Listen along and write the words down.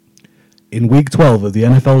In Week 12 of the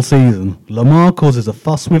NFL season, Lamar causes a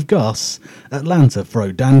fuss with Gus, Atlanta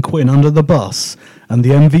throw Dan Quinn under the bus, and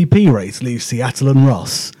the MVP race leaves Seattle and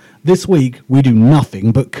Russ. This week, we do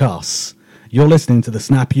nothing but cuss. You're listening to the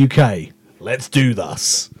Snap UK. Let's do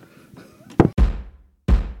this.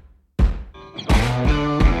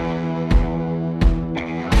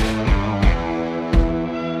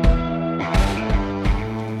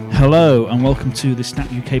 Hello and welcome to the Snap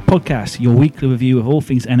UK podcast, your weekly review of all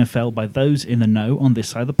things NFL by those in the know on this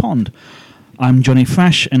side of the pond. I'm Johnny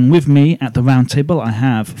Frash, and with me at the round table I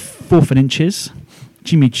have 4th and Inches,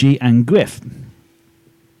 Jimmy G and Griff.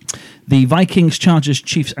 The Vikings, Chargers,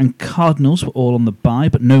 Chiefs and Cardinals were all on the bye,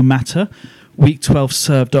 but no matter. Week 12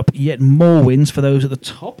 served up yet more wins for those at the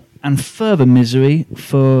top and further misery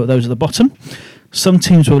for those at the bottom. Some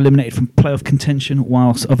teams were eliminated from playoff contention,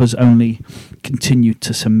 whilst others only continued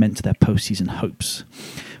to cement their postseason hopes.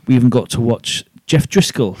 We even got to watch Jeff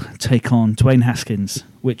Driscoll take on Dwayne Haskins,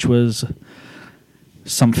 which was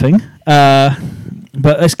something. But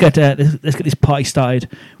let's get this party started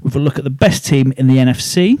with a look at the best team in the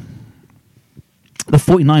NFC. The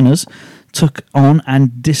 49ers took on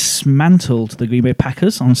and dismantled the Green Bay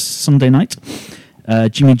Packers on Sunday night.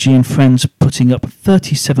 Jimmy G and friends putting up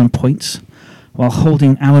 37 points. While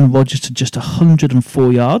holding Aaron Rodgers to just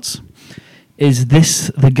 104 yards. Is this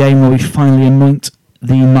the game where we finally anoint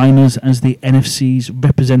the Niners as the NFC's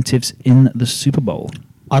representatives in the Super Bowl?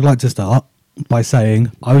 I'd like to start by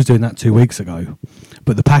saying I was doing that 2 weeks ago,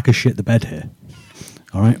 but the Packers shit the bed here.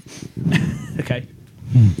 All right? Okay.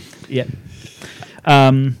 Yeah.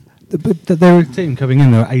 But they were a team coming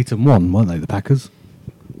in, they were 8-1, weren't they, the Packers?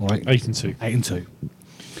 All right. 8-2. 8-2.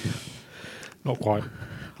 Not quite.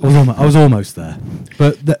 I was almost there.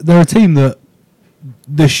 But they're a team that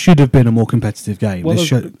this should have been a more competitive game. Well,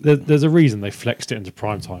 there's a reason they flexed it into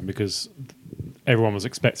prime time, because everyone was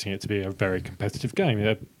expecting it to be a very competitive game. They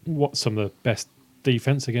had some of the best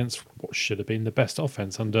defense against what should have been the best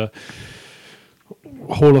offense under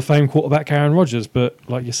Hall of Fame quarterback Aaron Rodgers. But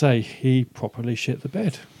like you say, he properly shit the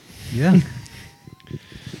bed. Yeah.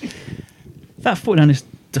 That 49ers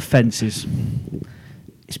defence is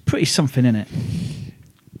pretty something, isn't it?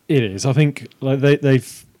 It is. I think like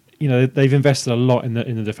they've invested a lot in the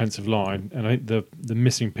defensive line, and I think the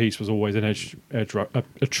missing piece was always a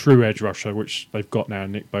true edge rusher, which they've got now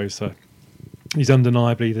in Nick Bosa. He's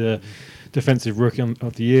undeniably the defensive rookie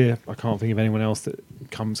of the year. I can't think of anyone else that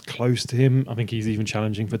comes close to him. I think he's even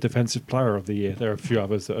challenging for defensive player of the year. There are a few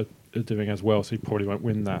others that are doing as well, so he probably won't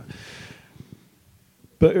win that.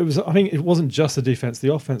 But I think it wasn't just the defense.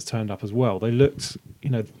 The offense turned up as well. They looked, I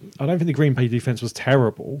don't think the Green Bay defense was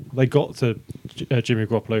terrible. They got to Jimmy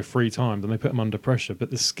Garoppolo 3 times and they put him under pressure.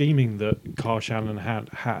 But the scheming that Kyle Shanahan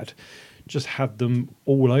had just had them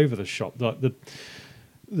all over the shop. Like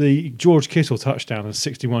the George Kittle touchdown and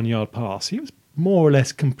 61-yard pass, he was more or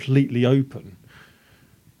less completely open.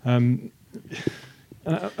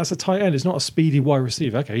 As a tight end, it's not a speedy wide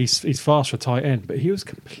receiver. Okay, he's fast for a tight end, but he was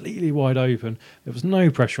completely wide open. There was no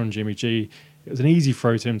pressure on Jimmy G. It was an easy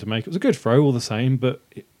throw to him to make. It was a good throw all the same, but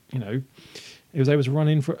he was able to run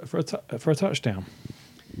in for a touchdown.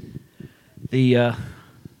 I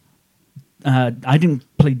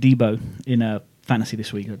didn't play Debo in fantasy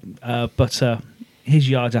this week, but his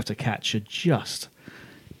yards after catch are just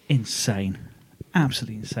insane,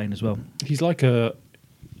 absolutely insane as well. He's like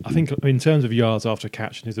I think in terms of yards after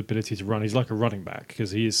catch and his ability to run, he's like a running back, because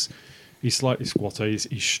he's slightly squatter, he's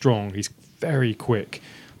strong, he's very quick.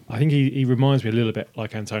 I think he reminds me a little bit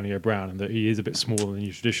like Antonio Brown, in that he is a bit smaller than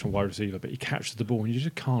your traditional wide receiver, but he catches the ball and you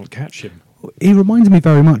just can't catch him. He reminds me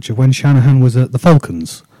very much of when Shanahan was at the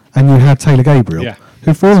Falcons and you had Taylor Gabriel,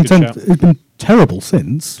 who for all intents has been terrible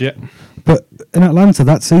since. Yeah. But in Atlanta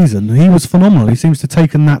that season, he was phenomenal. He seems to have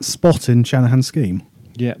taken that spot in Shanahan's scheme.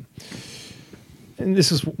 Yeah. And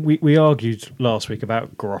this is we argued last week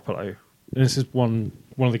about Garoppolo. And this is one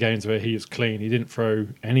of the games where he was clean. He didn't throw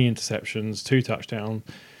any interceptions, 2 touchdowns,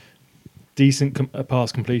 decent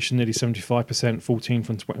pass completion, nearly 75%, 14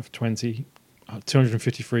 from 20,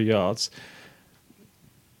 253 yards.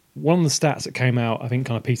 One of the stats that came out, I think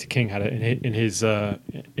kind of Peter King had it in his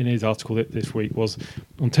article this week, was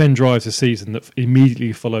on 10 drives this season that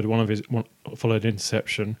immediately followed followed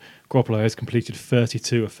interception. Garoppolo has completed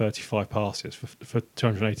 32 of 35 passes for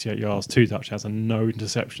 288 yards, 2 touchdowns and no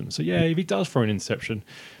interceptions. So yeah, if he does throw an interception,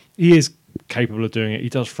 he is capable of doing it. He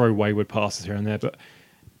does throw wayward passes here and there, but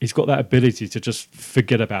he's got that ability to just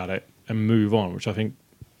forget about it and move on, which I think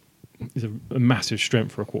is a massive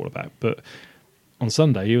strength for a quarterback. But on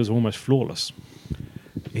Sunday, he was almost flawless.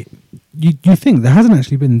 You think there hasn't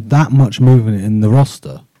actually been that much movement in the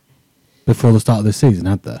roster before the start of this season,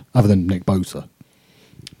 had there? Other than Nick Bosa.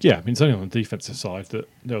 Yeah, I mean, it's only on the defensive side that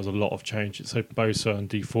there was a lot of changes. So Bosa and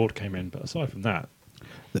D Ford came in, but aside from that,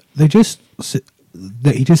 He just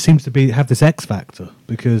seems to have this X factor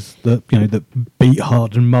because that beat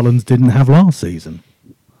hard and Mullins didn't have last season.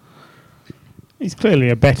 He's clearly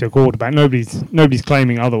a better quarterback. Nobody's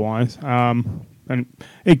claiming otherwise. And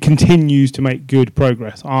it continues to make good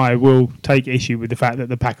progress. I will take issue with the fact that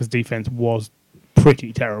the Packers' defense was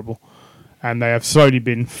pretty terrible, and they have slowly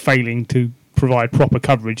been failing to provide proper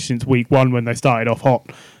coverage since week 1 when they started off hot,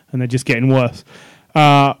 and they're just getting worse.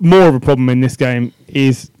 More of a problem in this game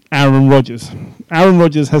is Aaron Rodgers. Aaron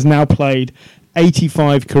Rodgers has now played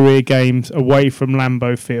 85 career games away from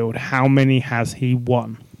Lambeau Field. How many has he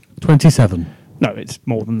won? 27. No, it's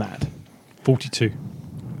more than that. 42.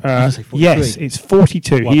 Yes, it's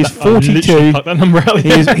 42. Well, He is I literally 42. plucked that number out.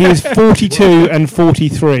 He is 42 and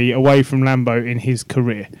 43 away from Lambeau in his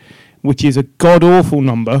career, which is a god-awful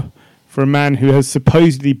number for a man who has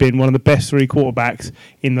supposedly been one of the best 3 quarterbacks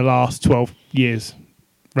in the last 12 years,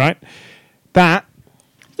 right? No,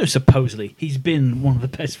 supposedly. He's been one of the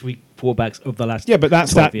best 3 quarterbacks of the last Yeah, but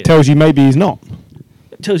 12 years. tells you maybe he's not.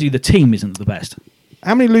 It tells you the team isn't the best.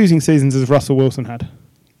 How many losing seasons has Russell Wilson had?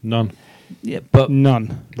 None. Yeah, but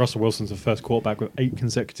None. Russell Wilson's the first quarterback with 8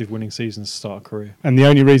 consecutive winning seasons to start a career. And the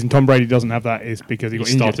only reason Tom Brady doesn't have that is because he got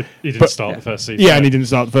injured. He didn't But- start the first season. Yeah, and he didn't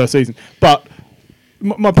start the first season. But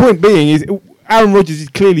my point being is Aaron Rodgers has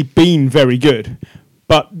clearly been very good,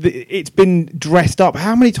 but it's been dressed up.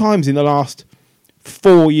 How many times in the last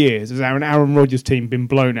 4 years has Aaron Rodgers' team been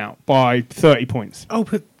blown out by 30 points? Oh,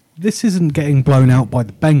 but this isn't getting blown out by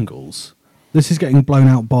the Bengals. This is getting blown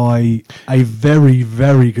out by a very,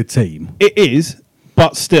 very good team. It is,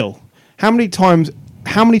 but still. How many times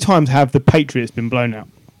have the Patriots been blown out?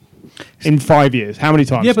 In 5 years. How many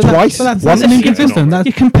times? Yeah, but Twice? that's Once? inconsistent. That's-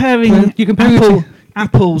 you're comparing You're comparing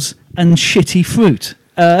apples and shitty fruit.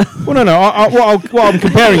 Well, no. What I'm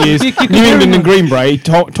comparing is New England and Green Bay,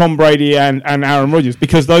 Tom Brady and Aaron Rodgers,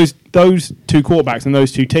 because those 2 quarterbacks and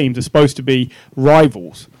those 2 teams are supposed to be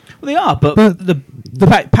rivals. Well, they are, but But- the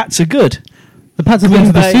Pats are good. The Pats have been to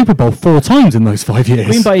the Bay- Super Bowl 4 times in those 5 years.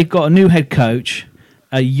 Green Bay got a new head coach,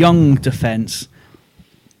 a young defense,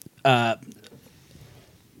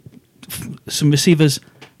 some receivers,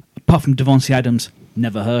 apart from Devontae Adams,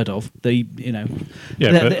 never heard of. Yeah,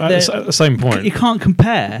 they're- but at the same point. you can't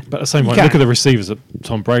compare. But at the same You point, can. look at the receivers that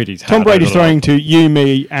Tom Brady's had. Tom Brady's over the throwing to you,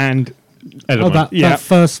 me, and Edelman. Oh, that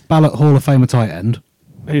first ballot Hall of Famer tight end,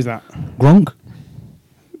 who's that? Gronk.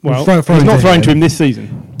 Well, Throw he's not to throwing him. to him this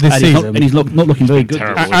season. This and season. he's not looking very good.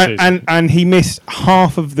 terrible. this season. And he missed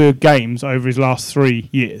half of the games over his last 3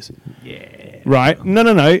 years. Yeah. Right?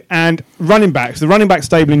 No. And running backs. The running back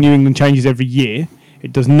stable in New England changes every year.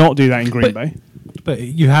 It does not do that in Green Bay. But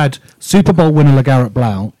you had Super Bowl winner LeGarrette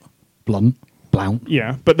Blount.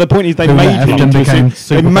 Yeah, but the point is they Who made left him and into became they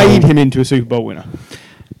Super made Bowl. him into a Super Bowl winner.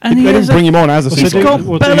 And They he didn't bring him on as a Well, so Super He's Bowl got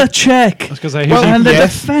Well, do you- Belichick. I was going to say, and the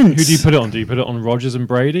yes. defense. who do you put it on? Do you put it on Rodgers and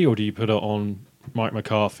Brady, or do you put it on Mike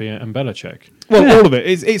McCarthy and Belichick? Well, Yeah. all of it.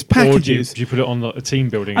 It's Or do you, packages. do you put it on a team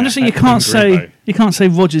building? I'm just saying in you can't say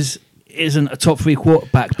Rodgers isn't a top 3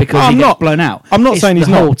 quarterback because I'm he gets not. blown out. I'm not It's saying he's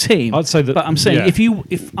the whole not. team. I'd say that- but I'm saying yeah.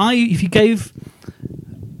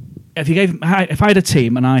 if I had a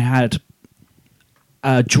team and I had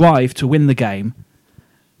a drive to win the game,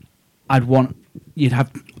 you'd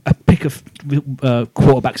have a pick of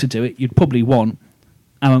quarterbacks to do it. You'd probably want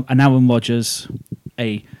an Aaron Rodgers,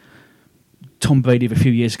 a Tom Brady of a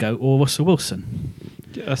few years ago, or Russell Wilson.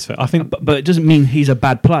 Yeah, that's fair. I think But it doesn't mean he's a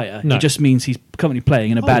bad player. No. It just means he's currently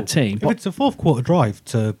playing in a bad team. If it's a 4th quarter drive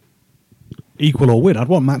to equal or win, I'd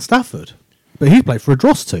want Matt Stafford. But he's played for a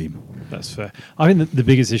Dross team. that's fair. I think the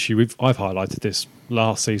biggest issue I've highlighted this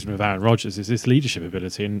last season with Aaron Rodgers is his leadership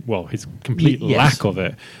ability and, well, his complete Yes. lack of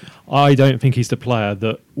it. I don't think he's the player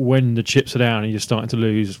that when the chips are down and you're starting to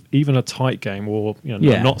lose even a tight game or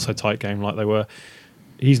Yeah. not so tight game like they were,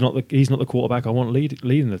 he's not the quarterback I want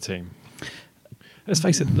leading the team. Let's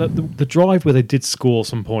face it, the drive where they did score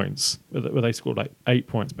some points, where they scored like 8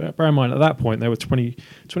 points, but bear in mind at that point they were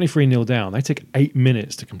 23-0 down. They took 8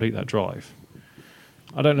 minutes to complete that drive.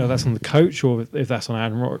 I don't know if that's on the coach or if that's on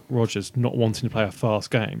Aaron Rodgers not wanting to play a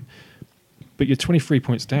fast game. But you're 23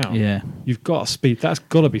 points down. Yeah. You've got to speed. That's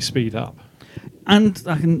got to be speed up. And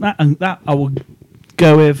that I will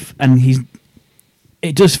go with. And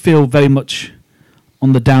it does feel very much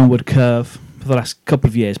on the downward curve for the last couple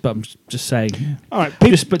of years. But I'm just saying, All right,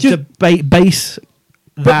 to base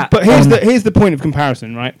that. But here's on- here's the point of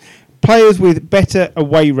comparison, right? Players with better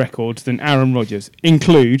away records than Aaron Rodgers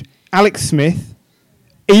include Alex Smith,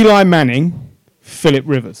 Eli Manning, Philip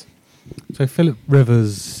Rivers. So Philip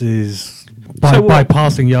Rivers is, So by what-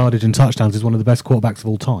 passing yardage and touchdowns, is one of the best quarterbacks of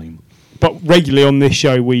all time. But regularly on this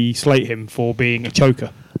show, we slate him for being a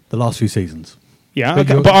choker. The last few seasons. Yeah, But okay.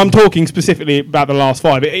 you're- But I'm talking specifically about the last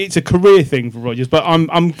 5. It's a career thing for Rodgers, but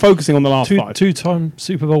I'm focusing on the last 5. Two-time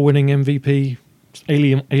Super Bowl winning MVP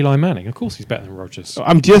Eli Manning. Of course, he's better than Rodgers.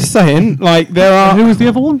 I'm just saying, like there And who are was the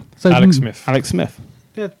other one? So Alex Smith, Alex Smith.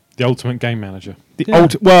 the ultimate game manager. Yeah.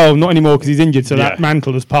 Well, not anymore because he's injured, so Yeah. that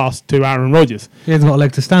mantle has passed to Aaron Rodgers. He hasn't got a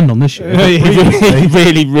leg to stand on this year.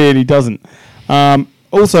 He really doesn't.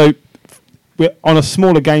 Also, we're on a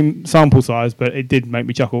smaller game sample size, but it did make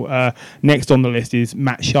me chuckle. Next on the list is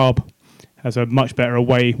Matt Sharp. Has a much better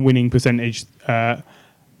away winning percentage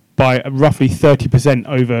by roughly 30%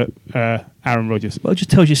 over Aaron Rodgers. Well, it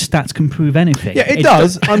just tells you stats can prove anything. Yeah, it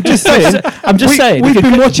does. I'm just saying. I'm just saying. We've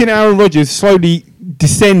been watching Aaron Rodgers slowly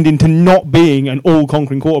descend into not being an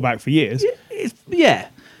all-conquering quarterback for years. Yeah.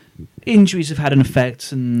 Injuries have had an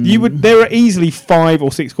effect, and There are easily 5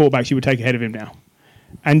 or 6 quarterbacks you would take ahead of him now,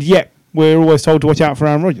 and yet we're always told to watch out for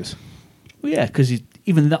Aaron Rodgers. Well, yeah, because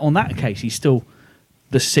even on that case, he's still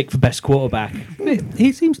the 6th best quarterback.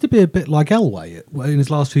 He seems to be a bit like Elway in his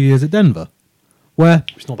last few years at Denver, where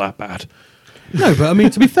It's not that bad. no, but I mean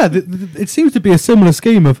to be fair, it seems to be a similar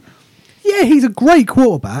scheme of, yeah, he's a great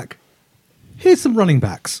quarterback. Here's some running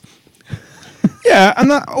backs. Yeah, and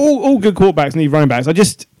that, all good quarterbacks need running backs.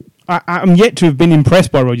 I'm yet to have been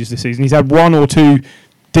impressed by Rodgers this season. He's had 1 or 2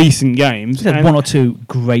 decent games. He's had and- 1 or 2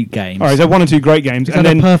 great games. All right, he's had 1 or 2 great games, He's and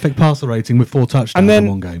had then a perfect passer rating with 4 touchdowns in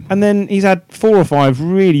one game. and then he's had 4 or 5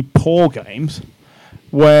 really poor games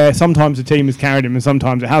where sometimes the team has carried him and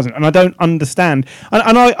sometimes it hasn't. And I don't understand.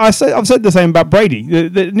 And I've said the same about Brady.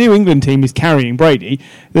 The New England team is carrying Brady.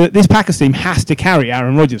 This Packers team has to carry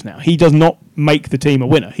Aaron Rodgers now. He does not make the team a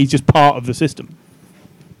winner. He's just part of the system.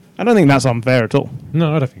 I don't think that's unfair at all.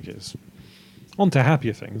 No, I don't think it is. On to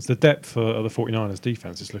happier things. The depth of the 49ers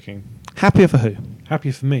defense is looking Happier for who?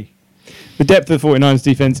 happier for me. The depth of the 49ers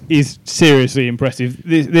defense is seriously impressive.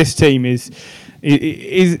 This team is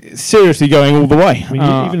seriously going all the way. I mean,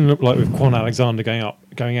 you even look like with Quan Alexander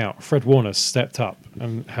going out. Fred Warner stepped up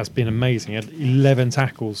and has been amazing. He had 11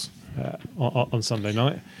 tackles on Sunday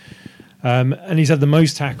night, and he's had the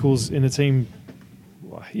most tackles in the team.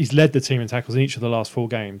 He's led the team in tackles in each of the last 4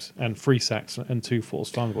 games, and 3 sacks and 2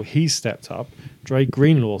 forced fumbles. He's stepped up. Dre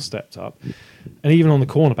Greenlaw stepped up, and even on the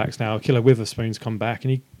cornerbacks now, Killer Witherspoon's come back,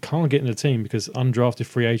 and he can't get in the team because undrafted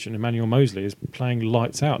free agent Emmanuel Mosley is playing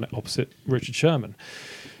lights out opposite Richard Sherman.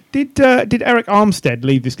 Did Eric Armstead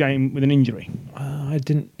leave this game with an injury? I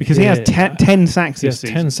didn't Because he has 10 sacks He this has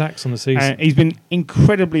season. 10 sacks on the season. He's been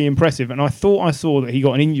incredibly impressive, and I thought I saw that he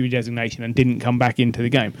got an injury designation and didn't come back into the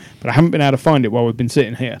game. But I haven't been able to find it while we've been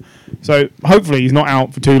sitting here. So hopefully he's not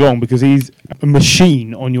out for too long because he's a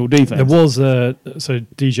machine on your defense. There was so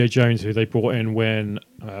DJ Jones, who they brought in when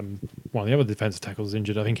one of the other defensive tackles was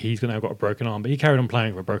injured. I think he's going to have got a broken arm, but he carried on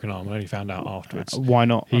playing with a broken arm and only found out afterwards. Why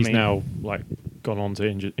not? He's now gone on to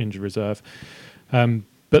injured reserve, but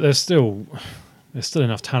there's still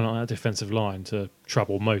enough talent on that defensive line to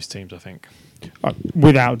trouble most teams, I think.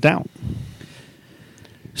 Without doubt.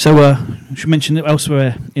 So, should mention that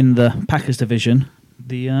elsewhere in the Packers division,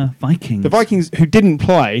 the Vikings. The Vikings, who didn't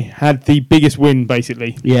play, had the biggest win,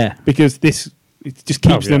 basically, Yeah. because it just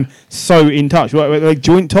keeps yeah. them so in touch. Were they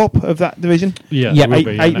joint top of that division? Yeah, Yeah, they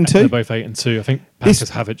will 8 and 2. They're both 8 and 2. I think This- Packers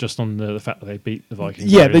have it just on the fact that they beat the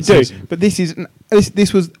Vikings. Yeah, earlier they in the do. season. But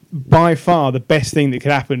this was by far the best thing that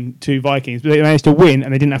could happen to Vikings. But they managed to win,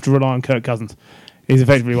 and they didn't have to rely on Kirk Cousins. Is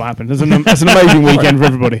effectively what happened. That's an amazing weekend for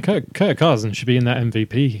everybody. Kirk Cousins should be in that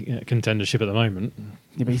MVP contendership at the moment.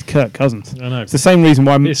 Yeah, but he's Kirk Cousins. I know. It's the same reason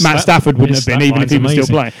why His Matt stat- Stafford wouldn't his have been, stat even if he was line's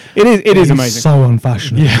still amazing. playing. It is He's amazing. so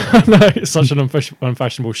unfashionable. Yeah, no, it's such an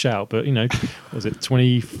unfashionable shout. But was it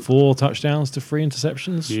 24 touchdowns to 3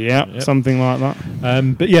 interceptions? Yeah, Yep. something like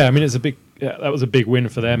that. But yeah, I mean, that was a big win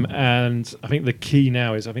for them. And I think the key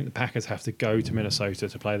now is I think the Packers have to go to Minnesota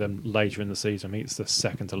to play them later in the season. I mean, it's the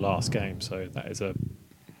second to last game, so that is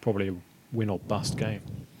probably a win or bust game.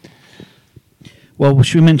 Well,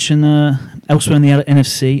 should we mention elsewhere in the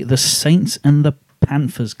NFC, the Saints and the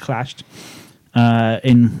Panthers clashed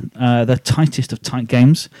in the tightest of tight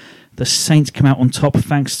games. The Saints come out on top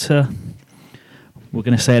thanks to, we're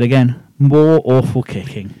going to say it again, more awful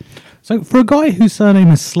kicking. So for a guy whose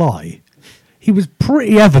surname is Sly, he was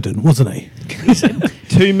pretty evident, wasn't he?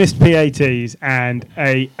 2 missed PATs and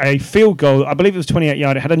a field goal. I believe it was 28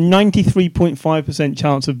 yard. It had a 93.5%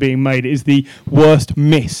 chance of being made. It is the worst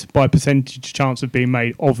miss by percentage chance of being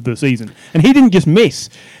made of the season. And he didn't just miss.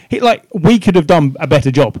 We could have done a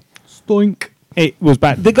better job. Stoink. It was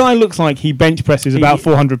bad. The guy looks like he bench presses about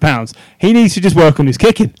 400 pounds. He needs to just work on his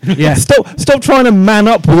kicking. Yeah. Stop trying to man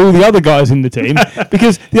up with all the other guys in the team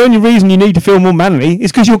because the only reason you need to feel more manly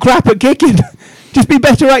is because you're crap at kicking. Just be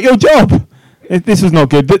better at your job. This was not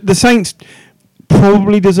good. The Saints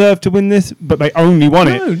probably deserved to win this, but they only won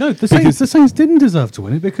it. No, the Saints didn't deserve to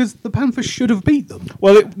win it because the Panthers should have beat them.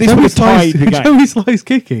 Well, this would have tied the game. Joey Sly's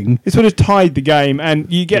kicking. This would have tied the game, and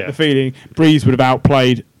you get the feeling Breeze would have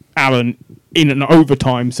outplayed Allen in an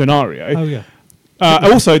overtime scenario. Oh yeah.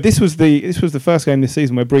 Also, this was the first game this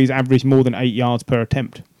season where Breeze averaged more than 8 yards per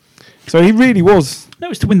attempt. So he really was. No, it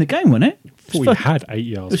was to win the game, wasn't it? Thought he had 8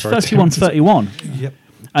 yards. It was 31-31. Yep.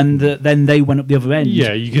 And then they went up the other end.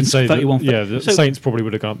 Yeah, you can say 31. that. Yeah, the Saints probably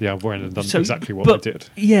would have gone up the other end and done exactly what they did.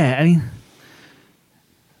 Yeah, I mean,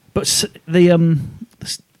 but the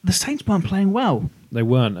Saints weren't playing well. They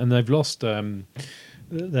weren't, and they've lost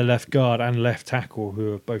their left guard and left tackle,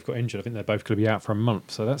 who have both got injured. I think they're both going to be out for a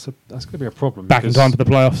month, so that's going to be a problem. Back in time for the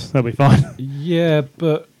playoffs, they'll be fine. Yeah,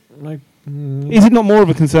 but is it not more of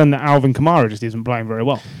a concern that Alvin Kamara just isn't playing very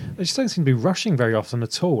well? they just don't seem to be rushing very often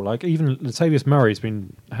at all. Like even Latavius Murray's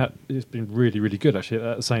been really, really good actually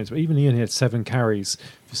at the Saints, but even he only had 7 carries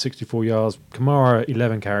for 64 yards. Kamara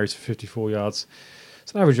 11 carries for 54 yards.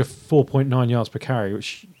 It's an average of 4.9 yards per carry,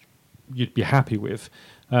 which you'd be happy with.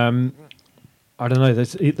 I don't know. They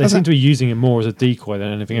seem to be using him more as a decoy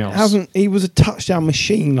than anything else. He was a touchdown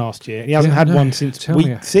machine last year. He hasn't had one since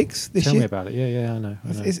week 6 this year. Tell me about it. Yeah, I know.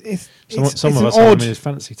 Some of us have him in his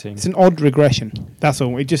fantasy team. It's an odd regression. That's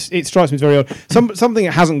all. It strikes me as very odd. Something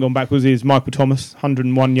that hasn't gone backwards is Michael Thomas,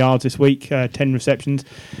 101 yards this week, 10 receptions.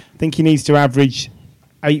 I think he needs to average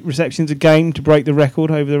 8 receptions a game to break the record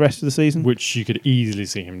over the rest of the season. Which you could easily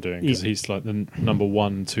see him doing because he's like the number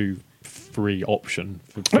 1, 2, 3 option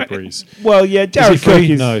for Breeze. Well, yeah, Jared Cook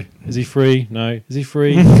is... No. Is he free? No. Is he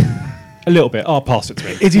free? A little bit. I'll pass it to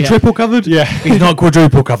him. Is he triple covered? Yeah. He's not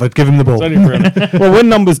quadruple covered. Give him the ball. It's only for him. Well, when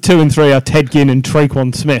numbers 2 and 3 are Ted Ginn and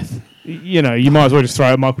Traquan Smith, you know, you might as well just throw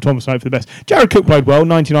out Michael Thomas and hope for the best. Jared Cook played well,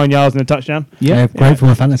 99 yards and a touchdown. Yeah, great from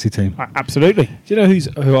a fantasy team. Absolutely. Do you know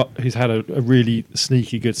who's had a really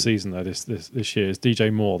sneaky good season though this year? Is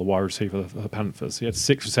DJ Moore, the wide receiver for the Panthers. He had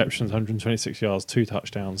 6 receptions, 126 yards, 2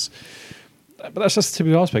 touchdowns. But that's just the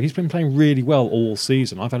typical aspect. He's been playing really well all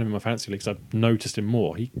season. I've had him in my fantasy leagues. I've noticed him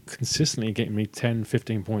more. He consistently getting me 10,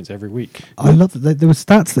 15 points every week. I love that there were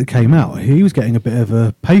stats that came out. He was getting a bit of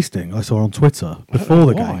a pasting, I saw on Twitter, before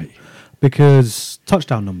the game. Because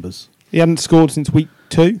touchdown numbers. He hadn't scored since week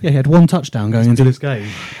 2. Yeah, he had 1 touchdown going into this game.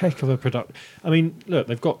 Heck of a product. I mean, look,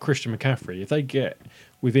 they've got Christian McCaffrey. If they get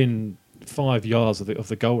within 5 yards of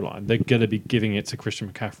the goal line, they're going to be giving it to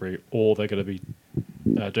Christian McCaffrey, or they're going to be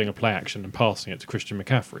doing a play action and passing it to Christian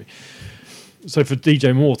McCaffrey. So for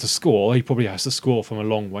DJ Moore to score, he probably has to score from a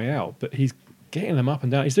long way out, but he's getting them up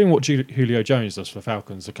and down. He's doing what Julio Jones does for the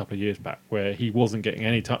Falcons a couple of years back, where he wasn't getting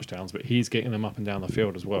any touchdowns, but he's getting them up and down the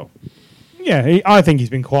field as well. Yeah, I think he's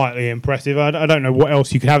been quietly impressive. I don't know what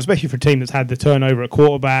else you could have, especially for a team that's had the turnover at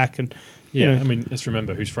quarterback. And yeah, I mean, let's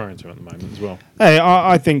remember who's throwing to him at the moment as well. Hey,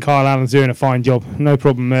 I think Kyle Allen's doing a fine job. No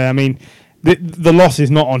problem there. I mean, the loss is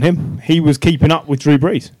not on him. He was keeping up with Drew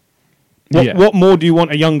Brees. What more do you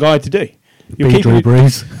want a young guy to do? Drew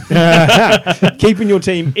Brees. Keeping your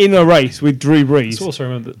team in a race with Drew Brees. So also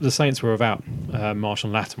remember the Saints were without Marshall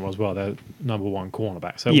Lattimore as well, their number 1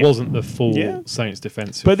 cornerback. So it wasn't the full Saints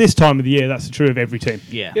defensive. But this time of the year, that's true of every team.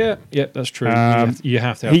 Yeah, that's true. You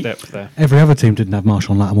have to have depth there. Every other team didn't have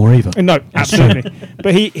Marshall Lattimore either. No, absolutely.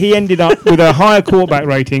 But he ended up with a higher quarterback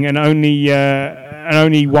rating and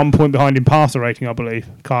only 1 point behind in passer rating, I believe,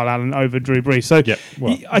 Kyle Allen over Drew Brees. So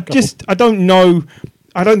I don't know.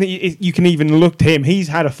 I don't think you can even look to him. He's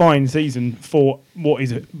had a fine season for what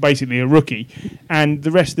is basically a rookie, and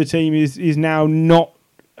the rest of the team is now not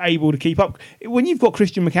able to keep up. When you've got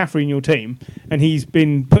Christian McCaffrey in your team and he's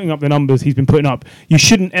been putting up the numbers he's been putting up, you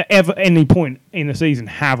shouldn't ever at any point in the season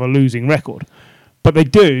have a losing record. But they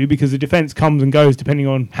do, because the defence comes and goes depending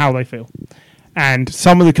on how they feel. And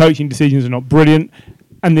some of the coaching decisions are not brilliant,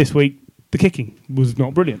 and this week the kicking was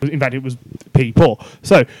not brilliant. In fact, it was pretty poor.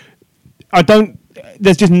 So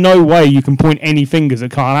there's just no way you can point any fingers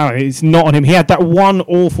at Kyle Allen. It's not on him. He had that one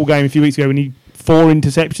awful game a few weeks ago when he 4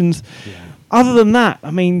 interceptions. Yeah. Other than that,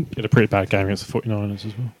 I mean... He had a pretty bad game against the 49ers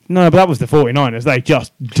as well. No, but that was the 49ers. They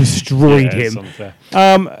just destroyed him. Unfair.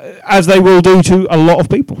 As they will do to a lot of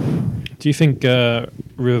people. Do you think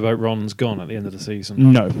Riverboat Ron's gone at the end of the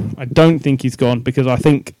season? No, I don't think he's gone, because I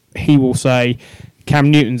think he will say...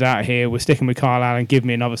 Cam Newton's out here. We're sticking with Kyle Allen. Give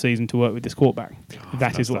me another season to work with this quarterback.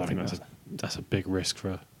 That is what I think. That's a big risk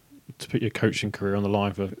to put your coaching career on the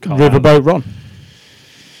line for Kyle Riverboat Ron.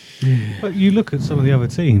 But you look at some of the other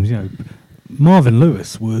teams, Marvin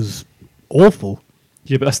Lewis was awful.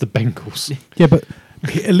 Yeah, but that's the Bengals. Yeah, but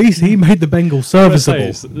at least he made the Bengals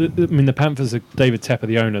serviceable. The Panthers, David Tepper,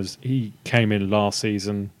 the owners, he came in last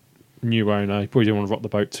season, new owner. He probably didn't want to rock the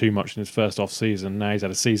boat too much in his first off season. Now he's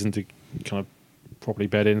had a season to kind of properly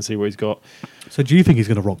bed in, see what he's got. So do you think he's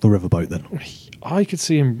going to rock the riverboat then? I could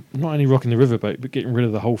see him not only rocking the riverboat, but getting rid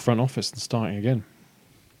of the whole front office and starting again.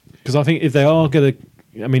 Because I think if they are going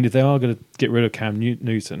to get rid of Cam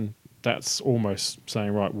Newton, that's almost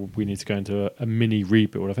saying, right, well, we need to go into a mini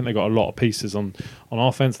rebuild. I think they've got a lot of pieces on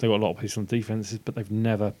offense, they've got a lot of pieces on defenses, but they've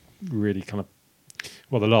never really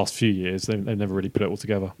the last few years, they've never really put it all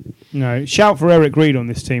together. No, shout for Eric Reid on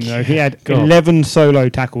this team, though. He had 11 solo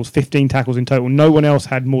tackles, 15 tackles in total. No one else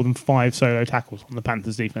had more than 5 solo tackles on the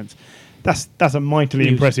Panthers' defense. That's a mightily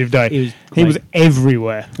impressive day. He was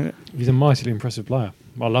everywhere. He's a mightily impressive player.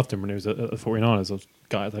 I loved him when he was at the 49ers. I was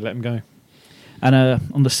gutted they let him go. And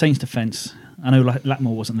on the Saints' defence, I know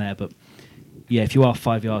Latimore wasn't there, but yeah, if you are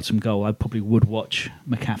 5 yards from goal, I probably would watch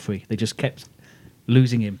McCaffrey. They just kept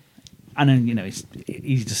losing him. And then, it's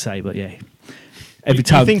easy to say, but yeah. Every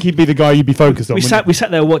time. I think he'd be the guy you'd be focused on. We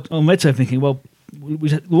sat there on Red Zone thinking, well,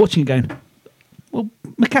 we're watching it going, well,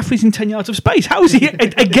 McCaffrey's in 10 yards of space. How is he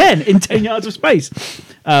again in 10 yards of space?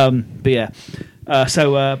 But yeah.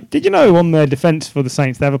 Did you know on their defence for the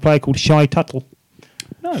Saints, they have a player called Shy Tuttle?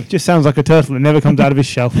 No. It just sounds like a turtle that never comes out of his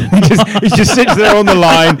shell. he just sits there on the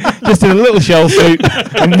line, just in a little shell suit,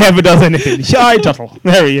 and never does anything. Shy Tuttle.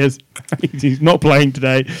 There he is. He's not playing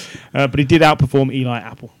today, but he did outperform Eli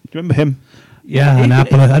Apple. Do you remember him? Yeah, an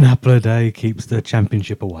apple a day keeps the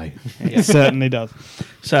championship away. It certainly does.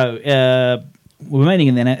 So, remaining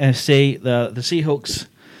in the NFC, the Seahawks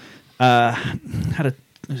it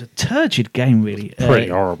was a turgid game, really. Pretty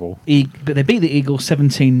horrible. But they beat the Eagles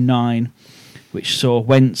 17-9, which saw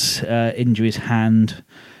Wentz injure his hand,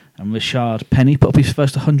 and Rashard Penny put up his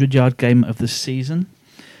first 100-yard game of the season.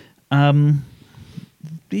 The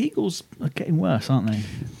Eagles are getting worse, aren't they?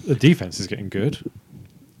 The defense is getting good.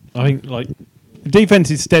 I think, the defense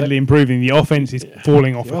is steadily improving. The offense is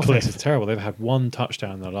falling off a cliff. The offense is terrible. They've had 1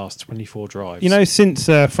 touchdown in the last 24 drives. Since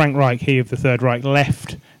Frank Reich, he of the Third Reich,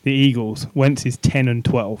 left the Eagles, Wentz is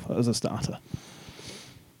 10-12 as a starter.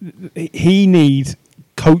 He needs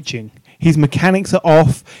coaching. His mechanics are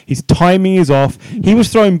off. His timing is off. He was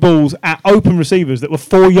throwing balls at open receivers that were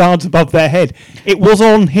 4 yards above their head. It was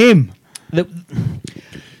on him.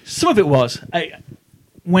 Some of it was.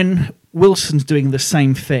 When Wilson's doing the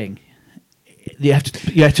same thing, you have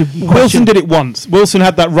to Wilson did it once. Wilson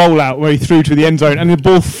had that rollout where he threw to the end zone and the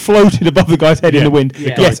ball floated above the guy's head in the wind.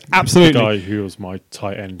 Yes, absolutely. The guy who was my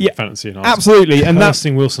tight end fantasy, and absolutely, and that's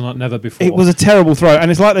Wilson like never before. It was a terrible throw, and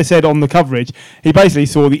it's like they said on the coverage. He basically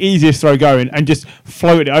saw the easiest throw going and just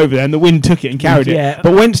floated it over there, and the wind took it and carried it.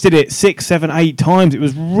 But Wentz did it 6, 7, 8 times. It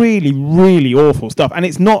was really, really awful stuff, and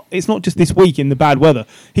it's not just this week in the bad weather.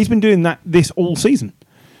 He's been doing this all season.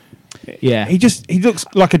 Yeah, he looks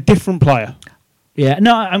like a different player. Yeah,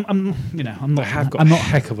 no, I'm not. They have got a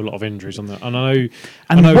heck of a lot of injuries on that, and I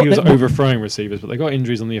know he was overthrowing receivers, but they got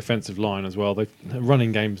injuries on the offensive line as well. The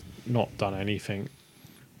running game's not done anything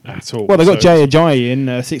at all. Well, they got Jay Ajayi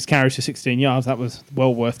in 6 carries for 16 yards. That was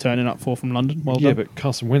well worth turning up for from London. Well done. But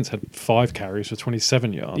Carson Wentz had 5 carries for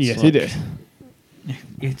 27 yards. Yes, he did.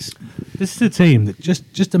 This is a team that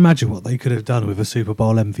just imagine what they could have done with a Super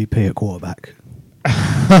Bowl MVP at quarterback.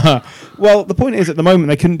 Well, the point is, at the moment,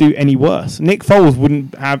 they couldn't do any worse. Nick Foles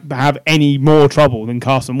wouldn't have any more trouble than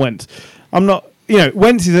Carson Wentz.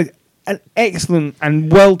 Wentz is an excellent and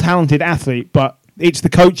well-talented athlete, but it's the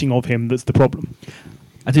coaching of him that's the problem.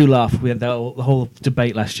 I do laugh. We had the whole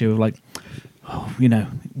debate last year of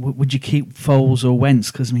would you keep Foles or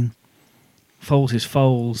Wentz? Because, Foles is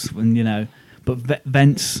Foles, and but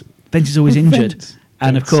Vence is always injured.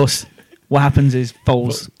 And, of course, what happens is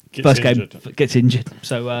Foles... First game gets injured.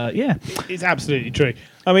 So, yeah. It's absolutely true.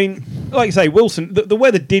 I mean, like you say, Wilson, the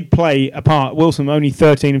weather did play a part. Wilson only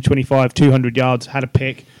 13 of 25, 200 yards, had a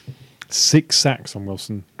pick. 6 sacks on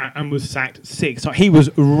Wilson. And was sacked 6 times. He was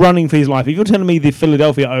running for his life. If you're telling me the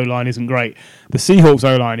Philadelphia O-line isn't great, the Seahawks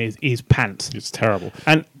O-line is pants. It's terrible.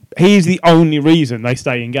 And he's the only reason they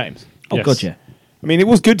stay in games. Oh, yes. God, yeah. I mean, it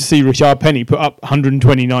was good to see Rashard Penny put up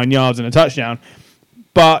 129 yards and a touchdown.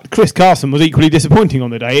 But Chris Carson was equally disappointing on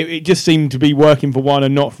the day. It just seemed to be working for one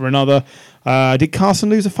and not for another. Did Carson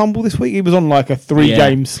lose a fumble this week? He was on like a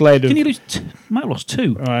 3-game sled. Didn't he lose? Might have lost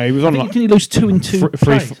 2. He was on. Didn't he lose 2 in 2?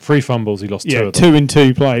 Three fumbles. He lost 2 of them. 2 in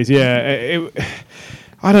 2 plays. Yeah.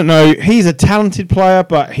 I don't know. He's a talented player,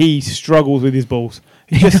 but he struggles with his balls.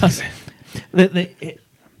 He just, do you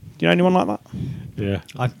know anyone like that? Yeah.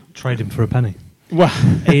 I'd trade him for a penny. Well,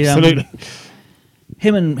 He, absolutely.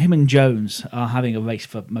 him and Jones are having a race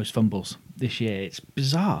for most fumbles this year. It's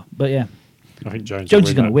bizarre, but yeah, I think Jones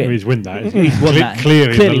is going to win. He's win that. He's won that.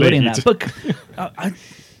 Clearly in the winning lead. that. But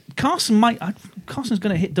Carson's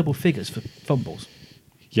going to hit double figures for fumbles.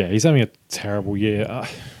 Yeah, he's having a terrible year.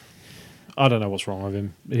 I don't know what's wrong with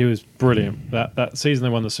him. He was brilliant. That season they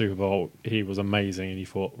won the Super Bowl, he was amazing. And you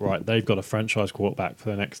thought, right, they've got a franchise quarterback for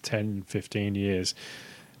the next 10, 15 years.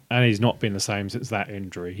 And he's not been the same since that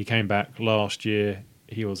injury. He came back last year.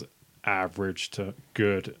 He was average to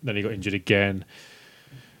good. Then he got injured again.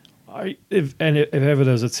 If ever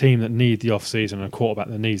there's a team that need the off-season and a quarterback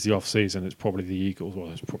that needs the off-season, it's probably the Eagles. Well,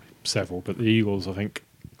 there's probably several. But the Eagles, I think,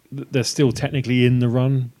 they're still technically in the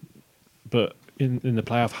run, but in the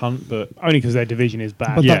playoff hunt. But Only because their division is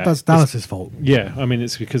bad. But Yeah, that's Dallas's fault. yeah, I mean,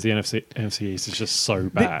 it's because the NFC East is just so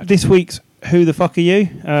bad. This week's Who the Fuck Are You?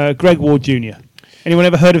 Greg Ward Jr. Anyone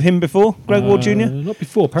ever heard of him before? Greg Ward Jr.? Not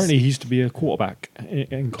before. Apparently, he used to be a quarterback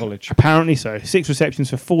in college. Apparently so. 6 receptions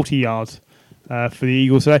for 40 yards for the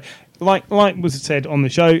Eagles today. Like was said on the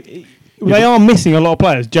show, they are missing a lot of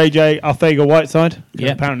players. JJ Arthega-Whiteside.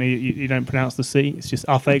 Yeah. Apparently you don't pronounce the C. It's just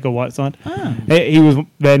Arthega-Whiteside. Ah. He was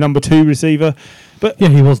their number 2 receiver. But Yeah,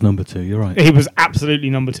 he was number 2. You're right. he was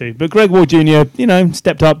absolutely number 2. But Greg Ward Jr.,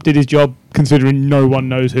 stepped up, did his job, considering no one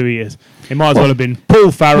knows who he is. It might as well have been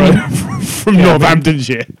Paul Farrow from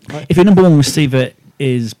Northamptonshire. If your number one receiver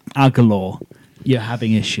is Aguilar, you're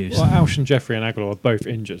having issues. Well, Alshon Jeffrey and Aguilar are both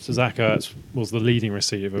injured. So Zach Ertz was the leading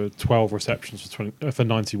receiver with 12 receptions for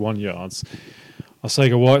 91 yards.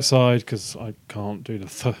 Arthega-Whiteside, because I can't do the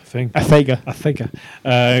thing.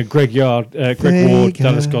 Arthega. Greg Ward,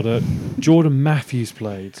 Dallas Goddard. Jordan Matthews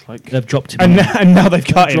played. They've dropped him. And now they've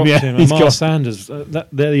cut him. dropped Yeah, him. And he's Miles got. Sanders,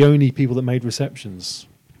 they're the only people that made receptions.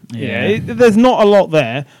 There's not a lot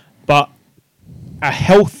there, but a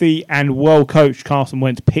healthy and well coached Carson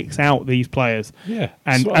Wentz picks out these players. Yeah,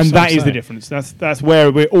 And that's what that I'm is the saying. difference. That's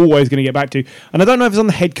where we're always going to get back to. And I don't know if it's on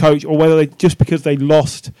the head coach or whether they just because they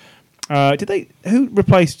lost. Who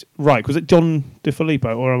replaced Reich? Was it John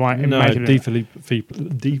DeFilippo or am I No, imagining it?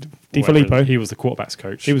 DeFilippo. He was the quarterback's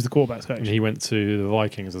coach. He was the quarterback's coach. And he went to the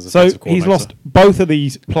Vikings as a So defensive he's coordinator. lost both of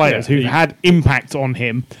these players Yeah, who've had impacts on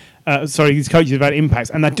him. These coaches have had impacts,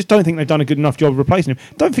 and I just don't think they've done a good enough job of replacing him.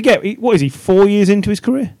 Don't forget, what is he, 4 years into his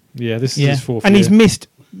career? Yeah, this is Yeah. his fourth And year. he's missed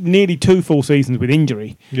nearly 2 full seasons with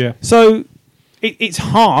injury. Yeah. So it's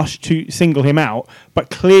harsh to single him out, but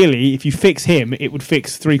clearly, if you fix him, it would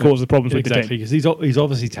fix 3/4 of the problems with the Exactly, team. because he's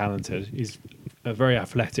obviously talented. He's a very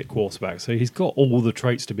athletic quarterback, so he's got all the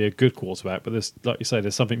traits to be a good quarterback. But there's, like you say,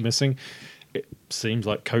 there's something missing. It seems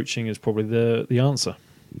like coaching is probably the answer.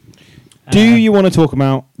 Do you want to talk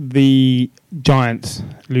about the Giants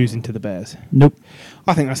losing to the Bears? Nope.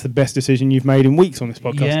 I think that's the best decision you've made in weeks on this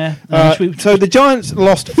podcast. Yeah. So the Giants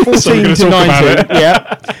lost 14 gonna to talk 19. about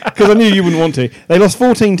Yeah, because I knew you wouldn't want to. They lost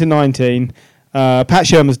 14 to 19. Pat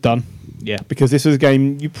Shermer's done Yeah. because this was a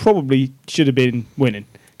game you probably should have been winning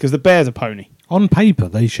because the Bears are pony. On paper,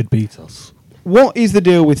 they should beat us. What is the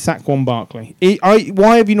deal with Saquon Barkley?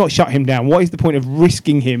 Why have you not shut him down? What is the point of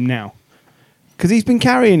risking him now? Because he's been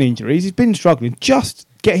carrying injuries. He's been struggling. Just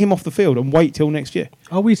get him off the field and wait till next year.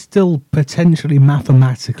 Are we still potentially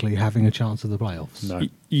mathematically having a chance of the playoffs? No,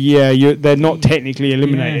 Yeah, they're not technically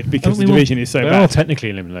eliminated Yeah. because We the will- division is so they are bad. technically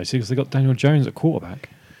eliminated because they got Daniel Jones at quarterback.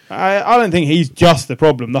 I don't think he's just the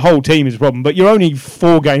problem. The whole team is a problem. But you're only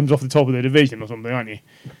 4 games off the top of the division or something, aren't you?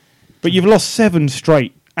 But you've lost 7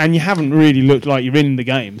 straight, and you haven't really looked like you're in the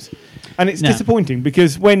games. And it's No. disappointing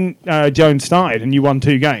because when Jones started and you won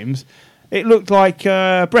 2 games, it looked like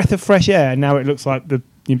a breath of fresh air. And now it looks like the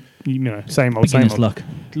same old, same Beginner's old. luck.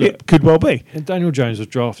 It could well be. And Daniel Jones was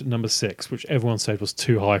drafted number 6, which everyone said was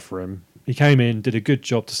too high for him. He came in, did a good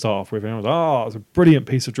job to start off with, and I was like, it's a brilliant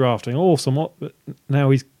piece of drafting. Awesome. But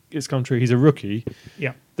now it's come true. He's a rookie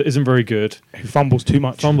Yeah. that isn't very good. Who fumbles too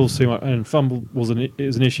much. Fumbles too much, and fumble was an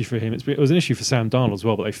issue for him. It was an issue for Sam Darnold as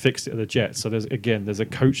well, but they fixed it at the Jets. So there's a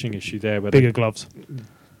coaching issue there where Bigger gloves.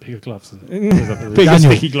 bigger gloves. Bigger Daniel.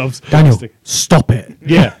 sticky gloves. Daniel, stop it.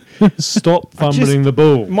 Yeah, stop fumbling the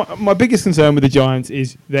ball. My biggest concern with the Giants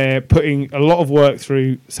is they're putting a lot of work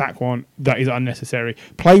through Saquon that is unnecessary.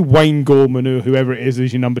 Play Wayne Gorman or whoever it is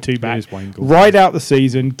as your number 2 back. is Wayne Gorman. Ride out the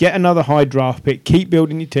season, get another high draft pick, keep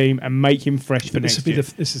building your team, and make him fresh for But next year.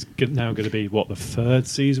 this is now going to be what, the 3rd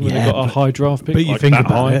season when Yeah, they got a but- high draft pick. But you like think that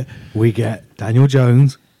about high? it, we get Daniel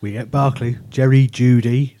Jones, we get Barkley, Jerry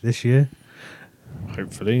Judy this year.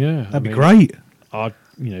 Hopefully, yeah. That'd be great. I'd,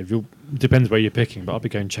 if you'll, depends where you're picking, but I'd be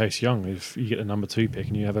going Chase Young if you get the number 2 pick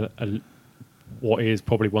and you have what is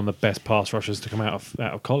probably one of the best pass rushers to come out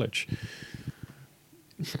of college.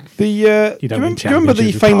 Do you don't win remember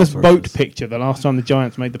the championships with famous pass boat rushers. picture the last time the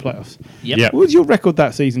Giants made the playoffs? Yep. Yeah. What was your record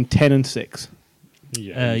that season? 10-6.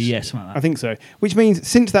 Yeah, something like I that. think so. Which means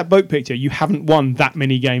since that boat picture, you haven't won that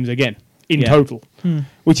many games again in Yeah. total,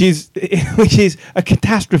 which is a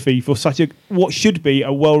catastrophe for such a what should be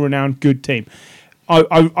a well-renowned good team. I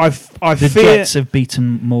The fear Jets have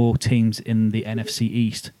beaten more teams in the NFC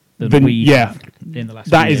East than Then- we yeah. have in the last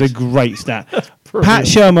that few is a years. great stat. Pat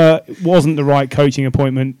Shermer wasn't the right coaching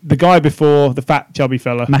appointment. The guy before, the fat chubby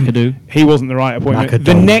fella, McAdoo. he wasn't the right appointment. McAdoo.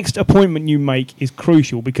 The next appointment you make is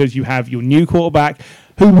crucial because you have your new quarterback,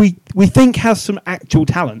 who we think has some actual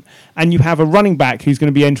talent, and you have a running back who's going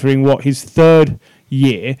to be entering his third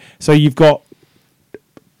year. So you've got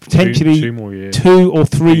potentially two more years. 2 or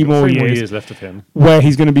 3 more Three more years years left of him. where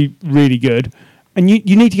he's going to be really good, and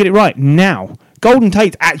you need to get it right now. Golden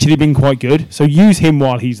Tate's actually been quite good, so use him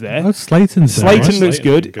while he's there. Oh, Slayton's there, Slayton right? looks Slayton's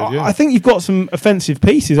good. good, yeah. I think you've got some offensive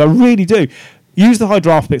pieces. I really do. Use the high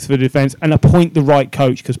draft picks for the defense and appoint the right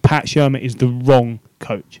coach because Pat Shermer is the wrong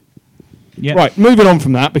coach. Yeah. Right, moving on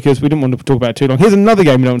from that because we didn't want to talk about it too long. Here's another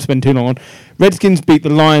game we don't want to spend too long on. Redskins beat the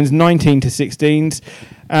Lions 19-16.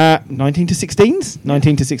 19-16?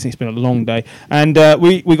 19-16. It's been a long day. And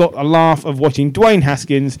we got a laugh of watching Dwayne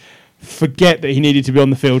Haskins forget that he needed to be on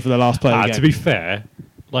the field for the last play of the game. To be fair,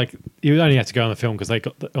 like you only had to go on the field because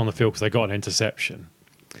they got an interception.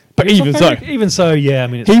 But even so, yeah. I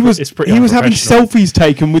mean, he was it's pretty having unprofessional. selfies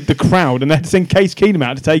taken with the crowd, and they had to send Case Keenum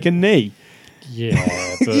out to take a knee.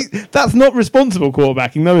 Yeah, but That's not responsible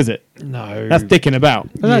quarterbacking, though, is it? no, That's dicking about.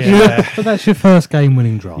 But that's your first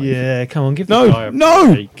game-winning drive. Yeah, come on, give the guy No, a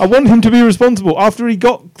no. break. I want him to be responsible. After he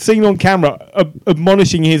got seen on camera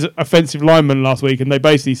admonishing his offensive lineman last week, and they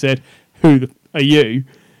basically said, "Who are you?"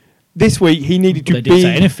 This week he needed to They be. didn't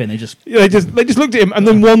say anything. They just They just looked at him and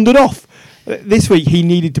then wandered off. This week he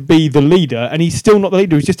needed to be the leader, and he's still not the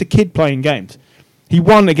leader. He's just a kid playing games. He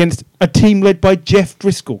won against a team led by Jeff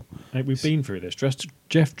Driscoll. Mate, we've been through this.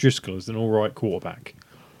 Jeff Driscoll is an all right quarterback.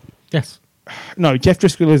 Yes. No, Jeff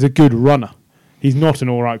Driscoll is a good runner. He's not an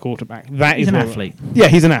all right quarterback. He's an what- athlete. Yeah,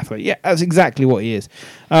 he's an athlete. Yeah, that's exactly what he is.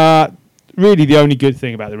 Really, the only good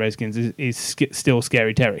thing about the Redskins is still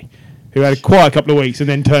Scary Terry, who had quite a couple of weeks and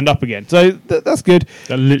then turned up again. So that's good.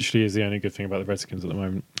 That literally is the only good thing about the Redskins at the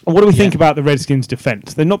moment. What do we think about the Redskins'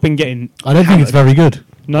 defense? They've not been getting. I don't think it's very good.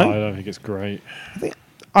 No, I don't think it's great.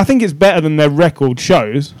 I think it's better than their record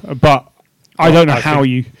shows, but I don't know I how think-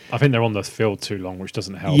 you. I think they're on the field too long, which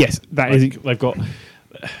doesn't help. Yes, that is. They've got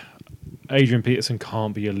Adrian Peterson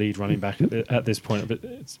can't be a lead running back at this point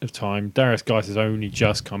of time. Darius Geis has only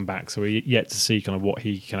just come back, so we're yet to see kind of what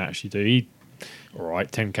he can actually do. All right,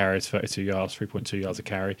 10 carries, 32 yards, 3.2 yards a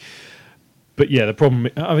carry. But yeah, the problem,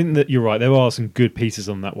 I think that you're right, there are some good pieces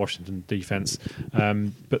on that Washington defense,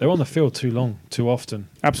 but they're on the field too long, too often.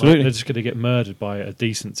 Absolutely. Like, they're just going to get murdered by a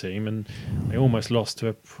decent team, and they almost lost to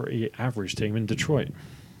a pretty average team in Detroit.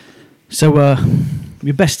 so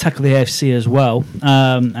your best tackle the AFC as well,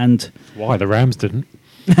 and Why? The Rams didn't.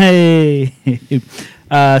 hey,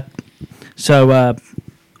 so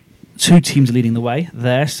two teams are leading the way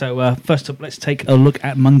there. So first up, let's take a look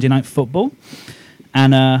at Monday Night Football,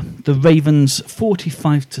 and the Ravens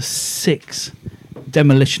 45-6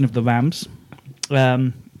 demolition of the Rams.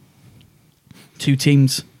 Two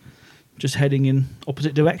teams just heading in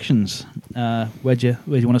opposite directions. Where do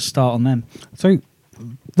you want to start on them? So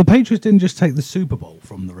the Patriots didn't just take the Super Bowl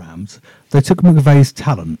from the Rams. They took McVay's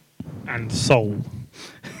talent. And soul.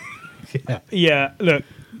 Yeah. Yeah, look,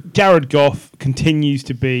 Jared Goff continues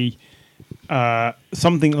to be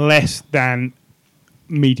something less than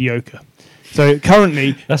mediocre. So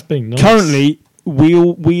currently, That's being nice.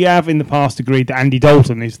 we have in the past agreed that Andy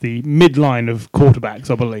Dalton is the midline of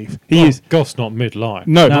quarterbacks. I believe he is. Goff's not midline.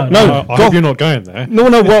 No, No, no. I hope you're not going there. No.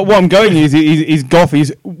 What I'm going is Goff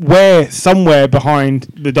is somewhere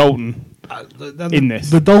behind the Dalton. In this.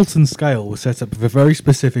 The Dalton scale was set up for very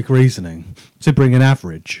specific reasoning to bring an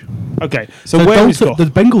average. Okay, so where is Dalton,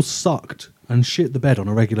 Goff? the Bengals sucked and shit the bed on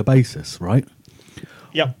a regular basis, right?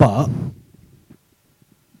 Yep, But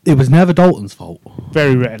it was never Dalton's fault.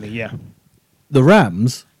 very rarely. Yeah, The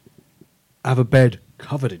Rams have a bed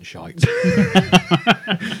covered in shite.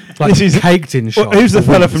 Like This is- caked in shite. well, who's the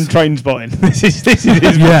for fella weeks. from Train Spotting? This is his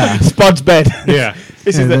Yeah. Spud's bed. Yeah.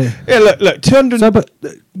 This Yeah, is look 200. So, but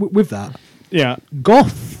with that, yeah,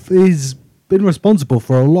 Goff has been responsible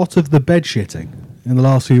for a lot of the bed shitting in the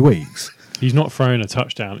last few weeks. He's not throwing a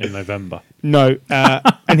touchdown in November. no,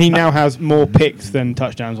 and he now has more picks than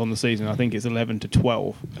touchdowns on the season. I think it's 11 to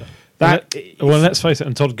 12. That Well, let's face it,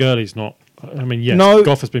 and Todd Gurley's not I mean, yes, No.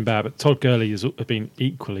 Goff has been bad, but Todd Gurley has been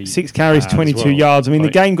equally 6 carries, bad as 22 well. yards. I mean,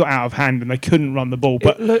 Like, the game got out of hand and they couldn't run the ball.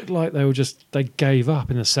 But it looked like they gave up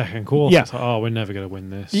in the second quarter. Yeah. It's like, oh, we're never going to win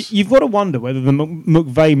this. you've got to wonder whether the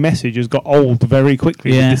McVay message has got old very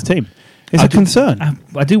quickly Yeah. with this team. It's a concern.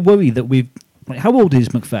 I do worry that we've. Like, how old is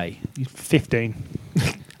McVay? 15.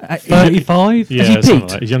 35? Yeah, he something peaked? like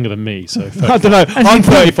that. He's younger than me, so I don't know. I'm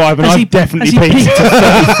 35 and Has he- I've definitely has he peaked.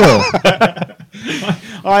 at 34?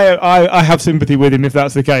 I have sympathy with him if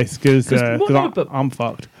that's the case because 'Cause what- but- I'm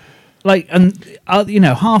fucked. Like, and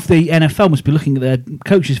half the NFL must be looking at their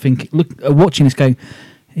coaches, watching this, going,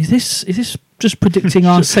 "Is this just predicting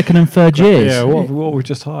our second and third years?" Yeah, what we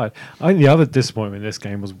just hired. I think the other disappointment in this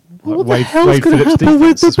game was What Wade, the hell's Wade going to Phillips' happen with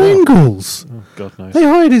defense the as well. Bengals? Oh, God knows. They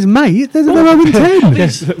hired his mate. They're 0-10.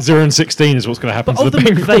 Yes, 0-16 is what's going to happen But to of the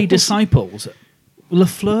the Bengals. McVay disciples,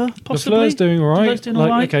 Lafleur possibly. LaFleur's doing all right. LaFleur's doing all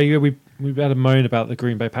right. Okay, yeah, we had a moan about the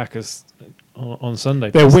Green Bay Packers on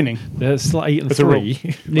Sunday. They're winning. They're still 8 and That's a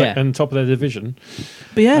 3, Yeah. and top of their division.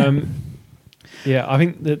 But yeah, Yeah, I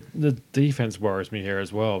think the defense worries me here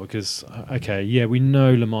as well because, okay, yeah, we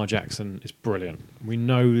know Lamar Jackson is brilliant. We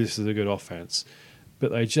know this is a good offense,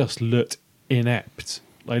 but they just looked inept.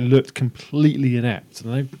 They looked completely inept.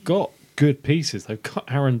 And they've got good pieces. They've got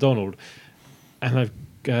Aaron Donald and they've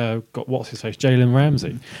got, what's his face, Jalen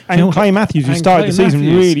Ramsey. And Clay Matthews, who And started the Clay season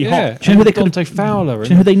Matthews, really yeah. hot. Do you know who they And could- Dante Fowler. do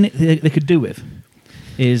you know who they could do with?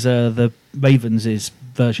 Is the Ravens'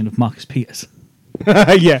 version of Marcus Peters.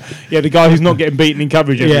 yeah, the guy who's not getting beaten in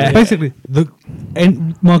coverage. every Yeah. week. Basically,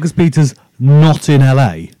 Marcus Peters not in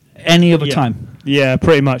LA. Any other Yeah. time. Yeah,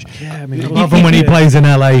 pretty much. Yeah, I mean, Apart from when he plays in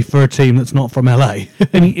LA for a team that's not from LA.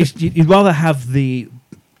 I mean, you'd rather have the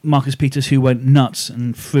Marcus Peters who went nuts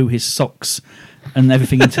and threw his socks and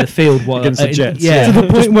everything into the field while Against the Jets, Yeah, To the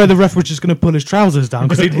point where the ref was just going to pull his trousers down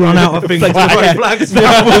because he'd run out of things. Flags.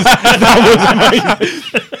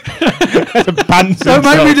 Don't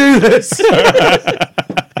make me do this.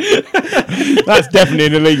 That's definitely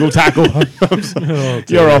an illegal tackle.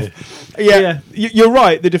 You're off. Yeah, you're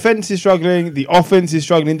right. The defense is struggling. The offense is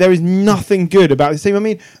struggling. There is nothing good about this team. I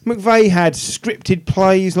mean, McVay had scripted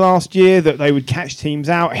plays last year that they would catch teams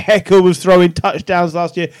out. Hecker was throwing touchdowns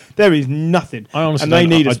last year. There is nothing. I honestly and they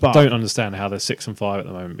need a I spark. don't understand how they're 6 and 5 at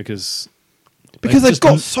the moment because Because they they've just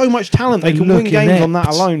got look- so much talent. They they can win look games on that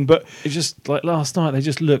inept. alone. But it's just like last night they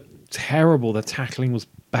just looked terrible. The tackling was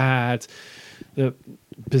bad, the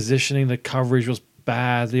positioning, the coverage was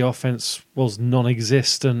bad, the offense was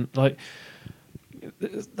non-existent. Like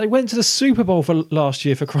they went to the Super Bowl for last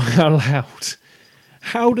year, for crying out loud.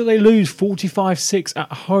 How do they lose 45-6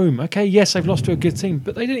 at home? Okay, yes, they've lost to a good team,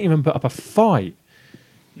 but they didn't even put up a fight.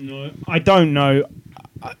 no, I don't know.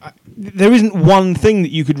 There isn't one thing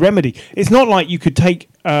that you could remedy. It's not like you could take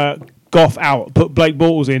Goff out, put Blake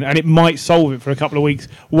Bortles in, and it might solve it for a couple of weeks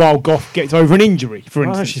while Goff gets over an injury, for I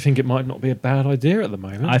instance. actually think it might not be a bad idea at the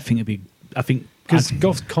moment. I think it'd be. I think because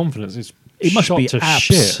Goff's confidence is it must shot be to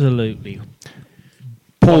shit. absolutely.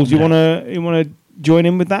 Paul, do you Yeah. want to join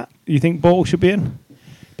in with that? You think Bortles should be in?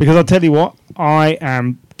 Because I'll tell you what, I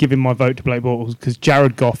am giving my vote to Blake Bortles because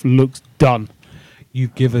Jared Goff looks done.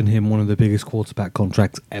 You've given him one of the biggest quarterback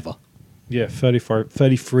contracts ever. Yeah,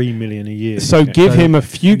 33 million a year. So Yeah. give him a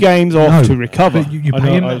few games off No, to recover. but you I pay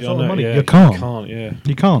know, him I that sort know, of money. yeah. You can't. You can't, yeah.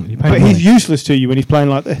 You can't. You pay But him he's money. useless to you when he's playing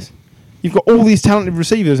like this. You've got all these talented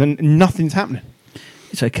receivers and nothing's happening.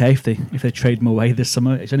 It's okay if they trade him away this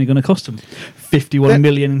summer. It's only going to cost them 51 They're-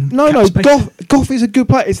 million. No, cap space. Goff is a good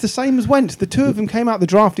player. It's the same as Wentz. The two of them came out the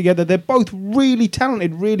draft together. They're both really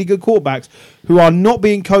talented, really good quarterbacks who are not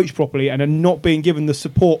being coached properly and are not being given the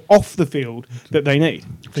support off the field that they need.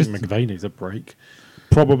 I think McVay needs a break.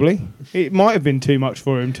 Probably. It might have been too much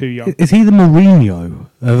for him, too young. Is he the Mourinho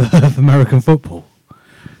of American football?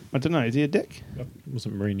 I don't know. Is he a dick? It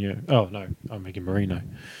wasn't Mourinho. Oh, no, I'm making Marino.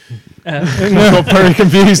 Got very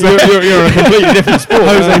confused. You're a completely different sport.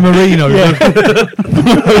 Jose Mourinho.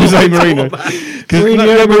 Jose Marino. Because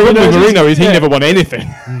the problem with Marino is he never won anything.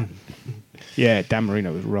 Yeah, Dan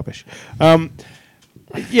Marino was rubbish.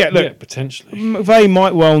 Yeah, look, Yeah, potentially. McVay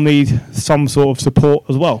might well need some sort of support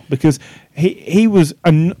as well because he was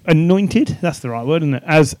anointed. That's the right word, isn't it?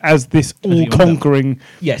 As this all-conquering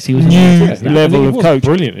Yes, he was. new Yeah, I level think of he was coach.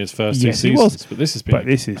 brilliant in his first Yes, two he seasons, was. but this has been. But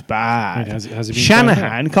this is bad. I mean, has he been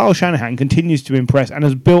Shanahan, Kyle Shanahan, continues to impress and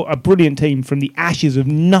has built a brilliant team from the ashes of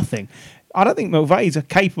nothing. I don't think McVay's are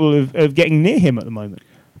capable of getting near him at the moment.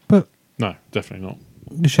 But No, definitely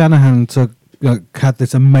not. Shanahan had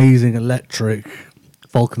this amazing electric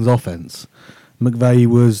Falcons offense. McVay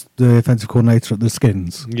was the offensive coordinator at the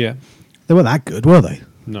Skins. Yeah, They weren't that good, were they?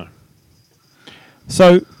 no.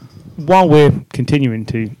 So while we're continuing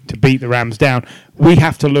to beat the Rams down, we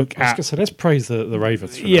have to look at. So let's praise the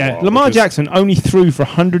Ravens. For a Yeah, while, Lamar because Jackson only threw for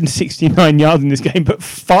 169 yards in this game, but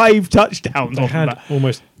 5 touchdowns They off of had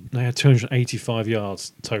that. They had 285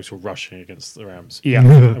 yards total rushing against the Rams. Yeah.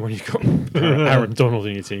 And when you've got Aaron Donald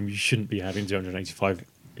in your team, you shouldn't be having 285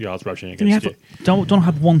 yards rushing Can you against you. don't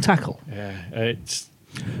have one tackle. Yeah, it's.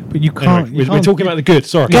 But you can't. Anyway, we're talking about the good.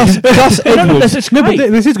 Sorry. Gus Edwards. It's No, but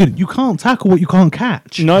great. this is good. You can't tackle what you can't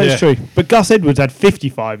catch. No, it's Yeah. true. But Gus Edwards had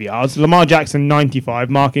 55 yards. Lamar Jackson 95.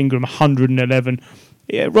 Mark Ingram 111.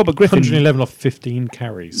 Yeah, Robert Griffin. 111 off 15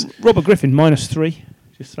 carries. Robert Griffin -3.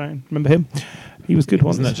 Just saying. Remember him? He was good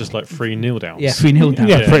once. Isn't that just like 3 kneel downs? Yeah, 3-0 down.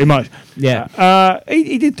 Yeah, Yeah. pretty much. Yeah.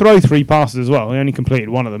 He did throw 3 passes as well. He only completed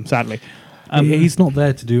one of them, sadly. He's not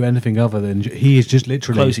there to do anything other than he is just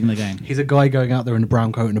literally Closing the game. He's a guy going out there in a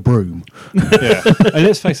brown coat and a broom. Yeah. And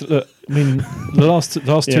let's face it, look, I mean, the last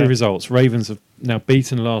Yeah. 2 results, Ravens have now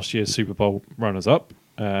beaten last year's Super Bowl runners-up,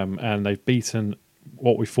 and they've beaten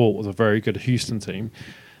what we thought was a very good Houston team.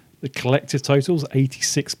 The collective totals,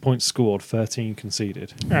 86 points scored, 13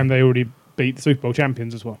 conceded. And they already beat the Super Bowl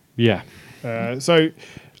champions as well. Yeah. So,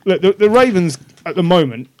 look, the Ravens at the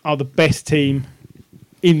moment are the best team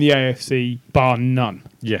in the AFC, bar none.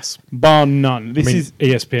 Yes. Bar none. This I mean, is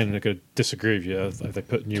ESPN are going to disagree with you. They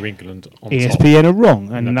put New England on top. ESPN are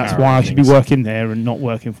wrong, and the that's power why I should be rankings. working there and not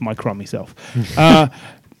working for my crummy self.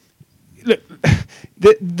 Look,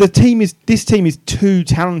 this team is too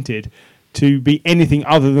talented to be anything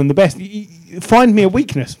other than the best. Find me a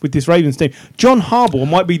weakness with this Ravens team. John Harbaugh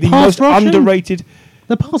might be the Pass most rushing? underrated.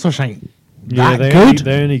 The pass rush ain't Yeah, that they good.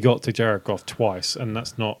 only got to Jared Goff twice, and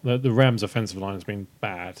that's not the Rams' offensive line has been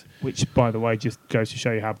bad. Which, by the way, just goes to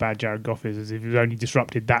show you how bad Jared Goff is, as if he was only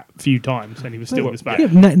disrupted that few times and he was still this bad.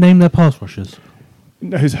 Yeah, name their pass rushers.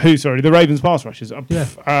 No, who? Sorry, the Ravens pass rushers.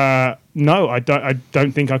 Yeah. No, I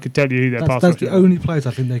don't think I could tell you who their pass That's rushers the are. only place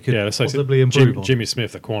I think they could Yeah, let's face possibly it. improve on. Jimmy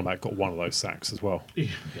Smith, the cornerback, got one of those sacks as well.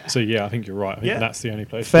 So yeah, I think you're right. I think Yeah. that's the only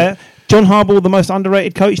place. Fair. John Harbaugh, the most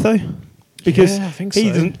underrated coach, though, because Yeah, I think he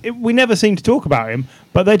so. doesn't. We never seem to talk about him,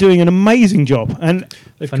 but they're doing an amazing job. And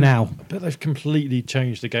They've For now. But they've completely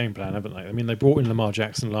changed the game plan, haven't they? I mean, they brought in Lamar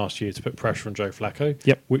Jackson last year to put pressure on Joe Flacco.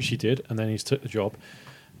 Yep. Which he did, and then he's took the job.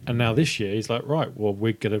 And now this year, he's like, right, well,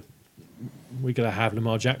 we're gonna have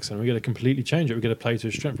Lamar Jackson. We're gonna completely change it. We're gonna play to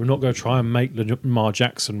his strength. We're not going to try and make Lamar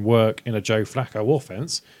Jackson work in a Joe Flacco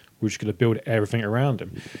offense. We're just going to build everything around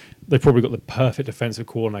him. They've probably got the perfect defensive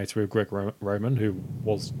coordinator with Greg Roman, who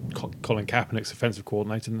was Colin Kaepernick's offensive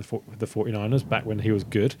coordinator in the 49ers back when he was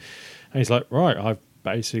good. And he's like, right, I've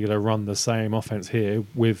basically going to run the same offense here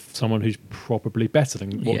with someone who's probably better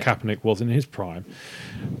than what Yeah. Kaepernick was in his prime.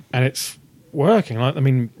 And it's working. Like, I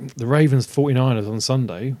mean, the Ravens 49ers on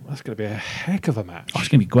Sunday, that's going to be a heck of a match. Oh, it's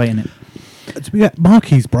going to be great, isn't it? To be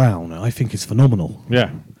Marquise Brown, I think is phenomenal.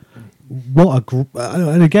 Yeah. What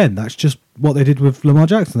and again, that's just what they did with Lamar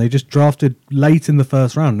Jackson. They just drafted late in the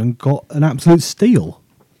first round and got an absolute steal.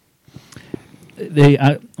 One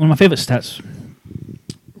of my favourite stats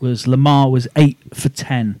was Lamar was 8 for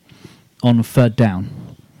 10 on 3rd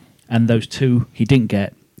down, and those 2 he didn't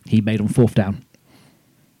get, he made on 4th down.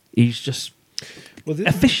 He's just Well,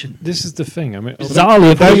 efficient. This is the thing. I mean,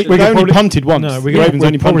 Bizarrely efficient. They only punted once. No, The we're Ravens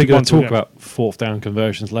only probably punted going once, to talk yeah. about 4th down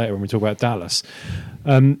conversions later when we talk about Dallas.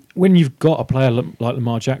 When you've got a player like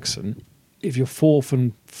Lamar Jackson, if you're 4th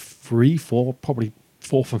and 3, probably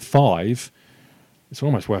 4th and 5, it's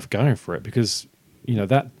almost worth going for it because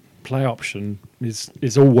that play option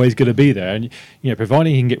is always going to be there, and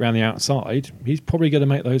providing he can get around the outside, he's probably going to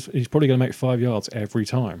make those. He's probably going to make 5 yards every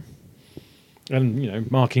time. And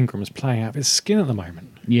Mark Ingram is playing out of his skin at the moment.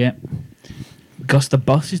 Yeah. Gus the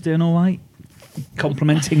Bus is doing all right.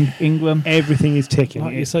 Complimenting Ingram. Everything is ticking.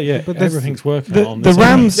 Like you say, yeah, But that's- everything's working the- on the this.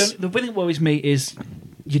 Rams- The thing that worries me is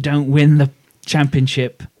you don't win the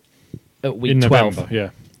championship at week in 12. November. Yeah.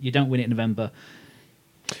 You don't win it in November.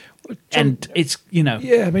 And it's, Yeah,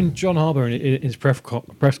 I mean, John Harbaugh in his press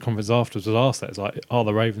conference afterwards was asked that. It's like, are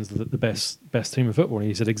the Ravens the best team in football? And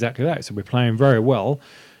he said exactly that. He said, we're playing very well,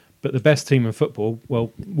 but the best team in football,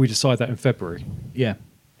 well, we decide that in February. yeah.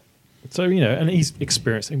 So, and he's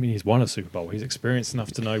experienced. I mean, he's won a Super Bowl. He's experienced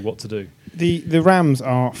enough to know what to do. The Rams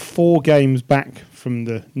are 4 games back from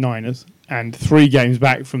the Niners and 3 games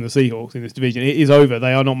back from the Seahawks in this division. It is over.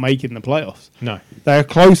 They are not making the playoffs. No. They are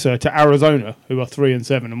closer to Arizona, who are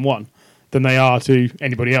 3-7-1, than they are to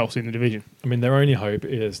anybody else in the division. I mean, their only hope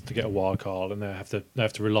is to get a wild card, and they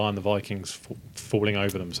have to rely on the Vikings falling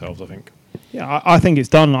over themselves, I think. Yeah, I think it's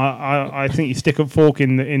done. I think you stick a fork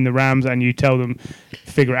in the Rams and you tell them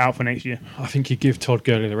figure it out for next year. I think you give Todd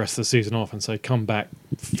Gurley the rest of the season off and say come back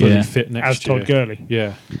fully fit next As year. Todd Gurley.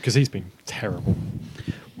 Yeah, because he's been terrible.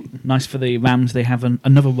 Nice for the Rams. They have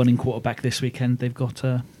another running quarterback this weekend. They've got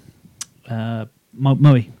Murray,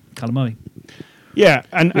 Kyler Murray. Yeah,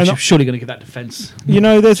 and Which is surely going to give that defence.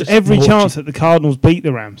 there's Just every more chance that the Cardinals beat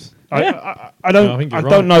the Rams. Yeah. I No, I think you're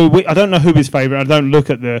don't know. I don't know who is favourite. I don't look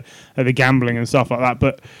at the gambling and stuff like that.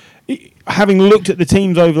 But having looked at the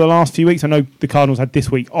teams over the last few weeks, I know the Cardinals had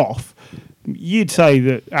this week off. You'd say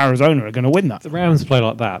that Arizona are going to win that. If the Rams play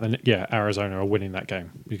like that, then yeah, Arizona are winning that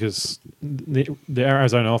game because the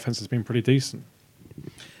Arizona offense has been pretty decent.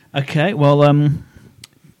 Okay, well, in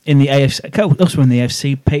the AFC, elsewhere in the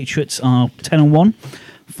AFC, Patriots are 10-1,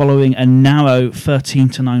 following a narrow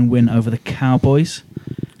 13-9 win over the Cowboys.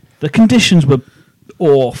 The conditions were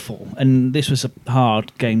awful, and this was a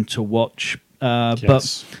hard game to watch. Yes.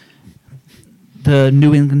 But the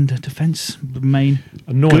New England defense remain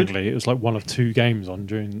Annoyingly, it was like one of two games on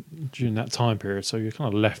during that time period, so you're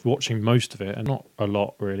kind of left watching most of it, and not a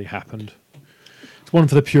lot really happened. It's one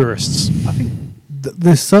for the purists. I think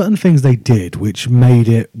there's certain things they did which made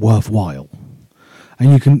it worthwhile.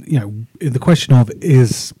 And you can, the question of,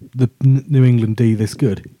 is the New England D this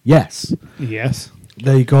good? Yes. Yes.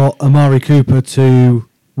 They got Amari Cooper to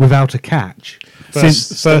without a catch.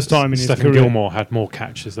 First time in his Stephen career. Gilmore had more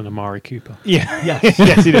catches than Amari Cooper. Yeah.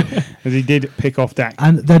 Yes, he did. As he did pick off Dak.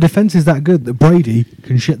 And their defence is that good that Brady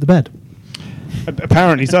can shit the bed.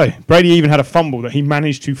 Apparently so. Brady even had a fumble that he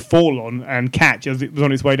managed to fall on and catch as it was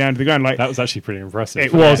on its way down to the ground. Like That was actually pretty impressive.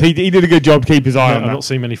 it was. He did a good job to keep his eye I've on that. not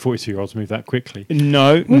seen many 42-year-olds move that quickly.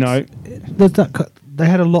 No. There's they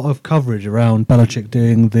had a lot of coverage around Belichick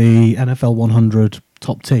doing the NFL 100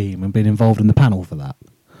 top team and being involved in the panel for that.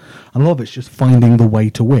 And a lot of it's just finding the way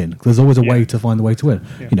to win. There's always a way to find the way to win.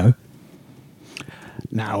 Yeah.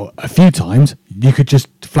 Now, a few times, you could just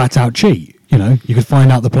flat out cheat. You could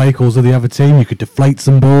find out the play calls of the other team. You could deflate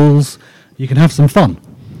some balls. You can have some fun.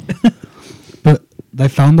 But they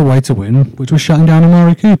found the way to win, which was shutting down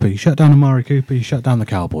Amari Cooper. You shut down Amari Cooper, you shut down the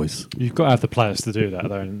Cowboys. You've got to have the players to do that,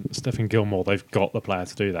 though. And Stephen Gilmore, they've got the player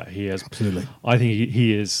to do that. He has Absolutely. I think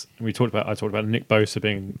he is. I talked about Nick Bosa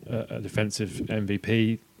being a defensive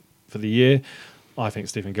MVP for the year. I think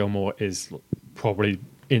Stephen Gilmore is probably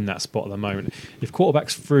in that spot at the moment. If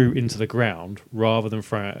quarterbacks threw into the ground rather than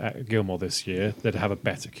throwing at Gilmore this year, they'd have a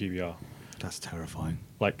better QBR. That's terrifying.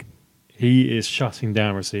 Like, he is shutting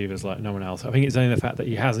down receivers like no one else. I think it's only the fact that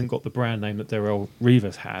he hasn't got the brand name that Darrelle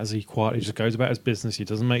Revis has. He quietly just goes about his business. He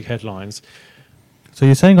doesn't make headlines. So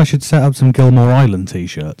you're saying I should set up some Gilmore Island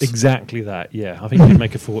T-shirts? Exactly that, yeah. I think he'd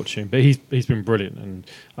make a fortune. But he's been brilliant, and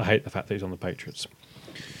I hate the fact that he's on the Patriots.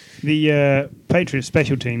 The Patriots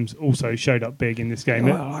special teams also showed up big in this game.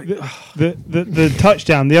 The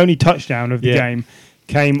touchdown, the only touchdown of the game,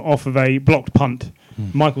 came off of a blocked punt.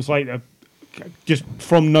 Michael Slater, just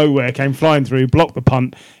from nowhere, came flying through, blocked the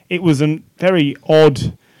punt. It was a very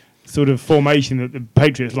odd sort of formation that the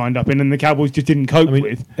Patriots lined up in, and the Cowboys just didn't cope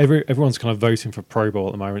with. Everyone's kind of voting for Pro Bowl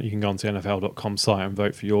at the moment. You can go onto NFL.com site and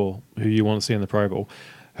vote for who you want to see in the Pro Bowl.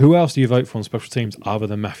 Who else do you vote for on special teams other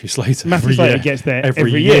than Matthew Slater? Matthew Slater gets there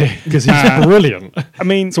every year because he's brilliant. I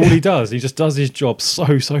mean, that's all he does. He just does his job so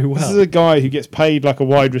well. This is a guy who gets paid like a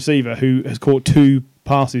wide receiver who has caught 2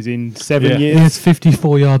 passes in 7 years. He has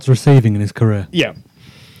 54 yards receiving in his career. Yeah,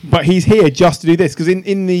 but he's here just to do this because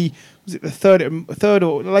in the third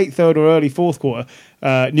or late third or early fourth quarter,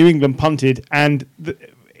 New England punted, and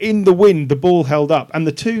in the wind the ball held up, and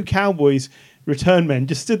the 2 Cowboys return men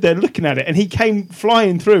just stood there looking at it, and he came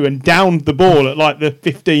flying through and downed the ball at like the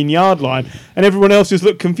 15-yard line, and everyone else just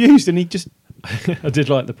looked confused, and he just I did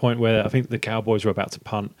like the point where I think the Cowboys were about to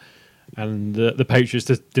punt, and the Patriots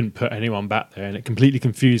just didn't put anyone back there, and it completely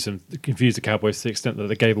confused the Cowboys to the extent that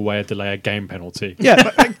they gave away a delay of game penalty.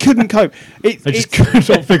 Yeah, I couldn't cope. They just could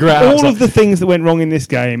not figure it out. All of the things that went wrong in this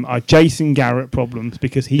game are Jason Garrett problems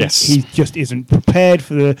because he just isn't prepared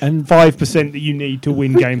for the 5% that you need to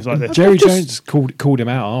win games like this. Jerry Jones called him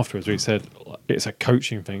out afterwards where he said it's a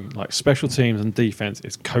coaching thing. Like, special teams and defense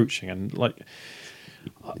is coaching, and like,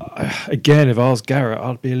 again, if I was Garrett,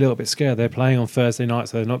 I'd be a little bit scared. They're playing on Thursday night,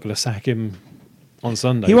 so they're not going to sack him on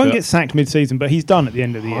Sunday. He won't get sacked mid-season, but he's done at the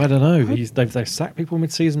end of the year. I don't know. They've sacked people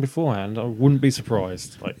mid-season beforehand. I wouldn't be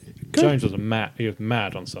surprised. Like, Jones was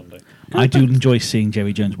mad on Sunday. I do enjoy seeing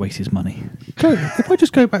Jerry Jones waste his money. If I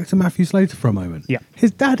just go back to Matthew Slater for a moment. Yeah. His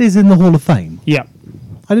dad is in the Hall of Fame. Yeah.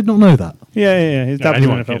 I did not know that. Yeah. His dad was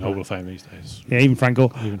Anyone in can the get NFL. Hall of Fame these days. Yeah, even Frank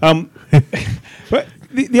Gore. But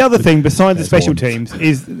The other thing, besides the There's special one. teams,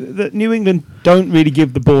 is that New England don't really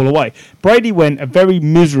give the ball away. Brady went a very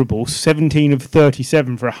miserable 17 of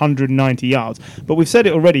 37 for 190 yards. But we've said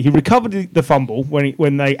it already. He recovered the fumble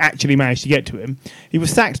when they actually managed to get to him. He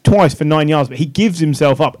was sacked twice for 9 yards, but he gives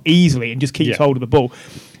himself up easily and just keeps hold of the ball.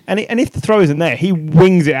 And if the throw isn't there, he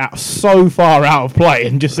wings it out so far out of play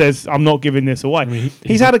and just says, I'm not giving this away. I mean,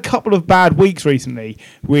 he's had a couple of bad weeks recently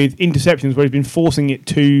with interceptions where he's been forcing it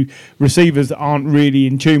to receivers that aren't really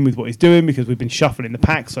in tune with what he's doing because we've been shuffling the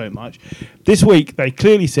pack so much. This week, they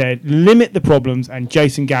clearly said, limit the problems and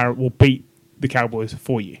Jason Garrett will beat the Cowboys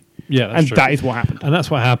for you. Yeah, that's and true. that is what happened. And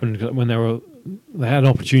that's what happened when they had an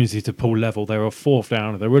opportunity to pull level. They were fourth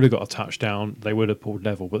down. If they would have got a touchdown, they would have pulled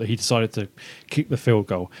level. But he decided to kick the field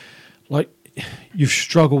goal. Like, you've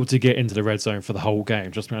struggled to get into the red zone for the whole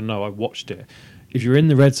game. Just I know I watched it. If you're in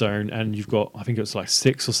the red zone and you've got, I think it's like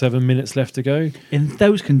 6 or 7 minutes left to go. In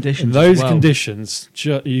those conditions, In those as well. conditions,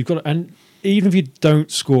 you've got, and even if you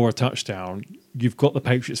don't score a touchdown, you've got the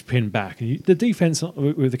Patriots pinned back. And the defense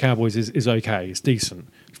with the Cowboys is okay. It's decent.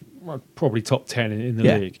 Probably top 10 in the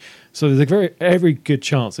league. So there's a very good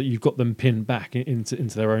chance that you've got them pinned back into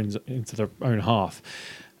their own half.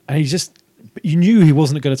 And you knew he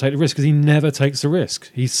wasn't going to take the risk because he never takes the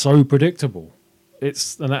risk. He's so predictable. You're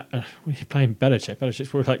playing Belichick. Belichick's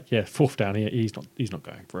probably like, fourth down. He's not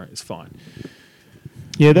going for it. It's fine.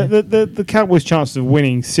 Yeah, the Cowboys' chances of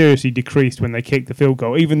winning seriously decreased when they kicked the field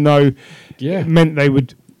goal, even though it meant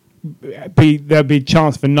there'd be a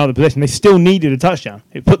chance for another possession. They still needed a touchdown.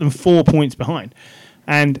 It put them 4 points behind.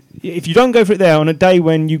 And if you don't go for it there on a day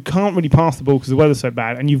when you can't really pass the ball because the weather's so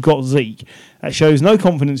bad and you've got Zeke, that shows no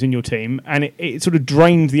confidence in your team and it sort of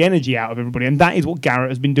drains the energy out of everybody. And that is what Garrett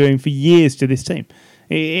has been doing for years to this team.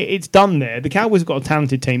 It's done there. The Cowboys have got a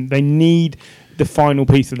talented team. They need the final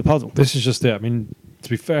piece of the puzzle. This is just it. I mean, to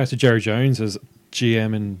be fair to Jerry Jones as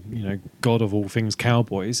GM and god of all things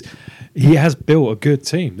Cowboys, he has built a good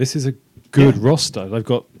team. This is a good roster. They've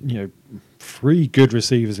got 3 good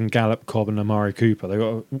receivers in Gallup, Cobb, and Amari Cooper. They've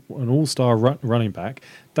got an all-star running back.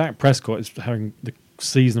 Dak Prescott is having the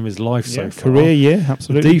season of his life so far. Career year,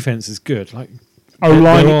 absolutely. The defense is good. Like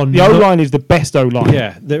O-line, the O-line is the best O-line.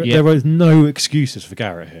 Yeah, there are no excuses for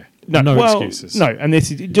Garrett here. No excuses. No, and it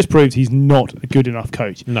just proves he's not a good enough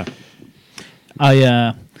coach. No.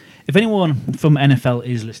 If anyone from NFL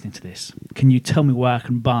is listening to this, can you tell me where I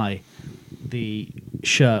can buy the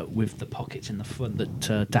shirt with the pockets in the front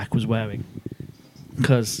that Dak was wearing?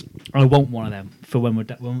 Because I want one of them for when we're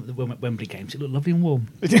at Wembley games. It looked lovely and warm.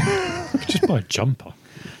 Just buy a jumper.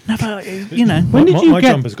 No, but When did you my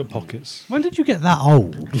get? jumper's got pockets. When did you get that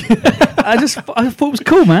old? I thought it was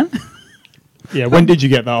cool, man. Yeah, when did you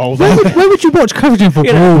get that old? Where would you watch coverage in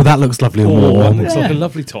football? Oh, that looks lovely and warm. Looks like a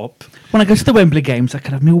lovely top. When I go to the Wembley games, I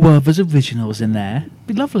could have Neil Werther's originals in there. It'd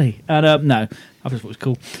be lovely. And no, I just thought it was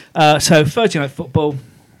cool. So Thursday night football,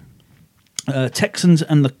 Texans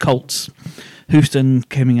and the Colts. Houston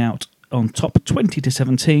coming out on top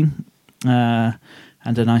 20-17, and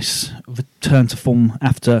a nice return to form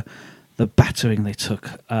after the battering they took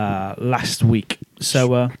last week.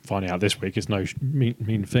 So finding out this week is no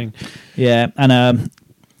mean thing. Yeah, and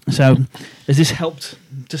so has this helped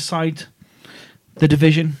decide the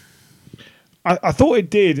division? I thought it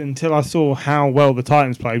did until I saw how well the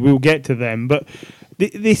Titans played. We'll get to them, but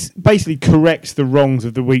this basically corrects the wrongs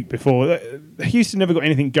of the week before. Houston never got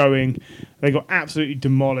anything going. They got absolutely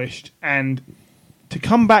demolished. And to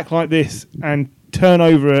come back like this and turn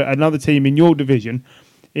over another team in your division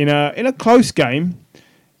in a close game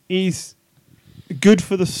is good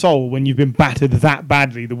for the soul when you've been battered that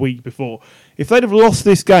badly the week before. If they'd have lost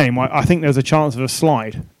this game, I think there's a chance of a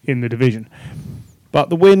slide in the division. But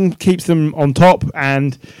the win keeps them on top,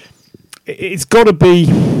 and it's got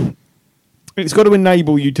to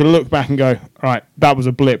enable you to look back and go, all right, that was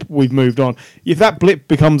a blip, we've moved on. If that blip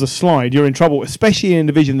becomes a slide, you're in trouble, especially in a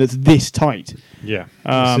division that's this tight. Yeah,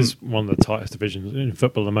 this is one of the tightest divisions in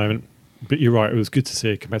football at the moment. But you're right, it was good to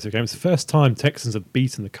see a competitive game. It's the first time Texans have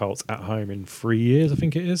beaten the Colts at home in 3 years, I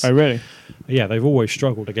think it is. Oh, really? Yeah, they've always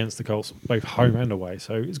struggled against the Colts, both home and away.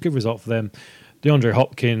 So it's a good result for them. DeAndre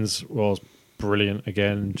Hopkins was brilliant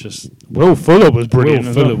again. Will Fuller was brilliant.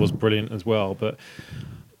 Will Fuller was brilliant as well. But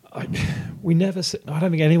I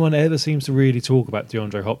don't think anyone ever seems to really talk about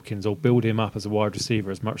DeAndre Hopkins or build him up as a wide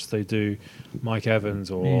receiver as much as they do Mike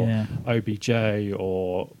Evans or OBJ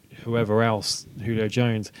or whoever else, Julio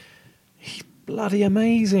Jones. He's bloody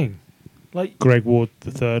amazing. Like Greg Ward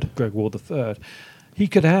III. He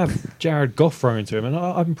could have Jared Goff thrown to him, and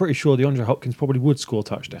I'm pretty sure DeAndre Hopkins probably would score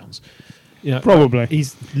touchdowns. Probably.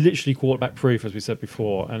 He's literally quarterback proof, as we said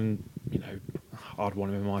before, and I'd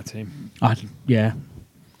want him in my team.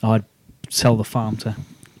 I'd sell the farm to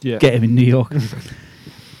Yeah. get him in New York.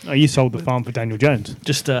 Oh, you sold the farm for Daniel Jones.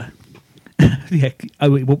 Just yeah.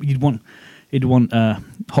 Oh, what you'd want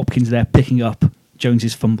Hopkins there picking up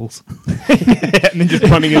Jones's fumbles. And then just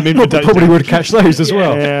running him in for Probably touchdown. would catch those as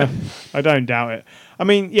well. Yeah, I don't doubt it. I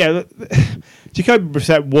mean, yeah, Jacoby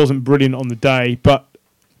Brissett wasn't brilliant on the day, but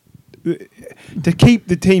to keep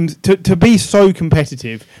the teams to be so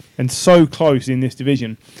competitive and so close in this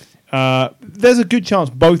division, there's a good chance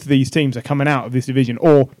both of these teams are coming out of this division,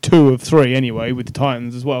 or 2 of 3 anyway, with the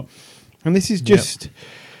Titans as well. And this is just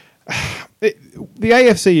the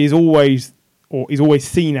AFC is always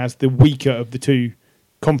seen as the weaker of the 2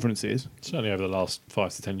 conferences. Certainly over the last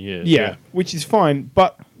 5 to 10 years. Yeah, which is fine,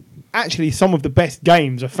 but actually some of the best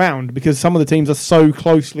games are found because some of the teams are so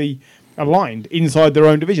closely aligned inside their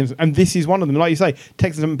own divisions, and this is one of them. Like you say,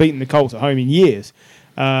 Texans haven't beaten the Colts at home in years.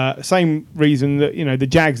 Same reason that the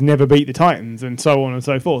Jags never beat the Titans, and so on and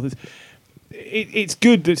so forth. It's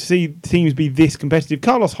good to see teams be this competitive.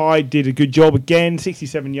 Carlos Hyde did a good job again,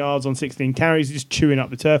 67 yards on 16 carries, just chewing up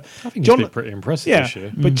the turf. I think he's been pretty impressive this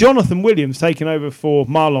year. But Jonathan Williams taking over for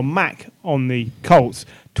Marlon Mack on the Colts,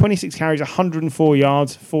 26 carries, 104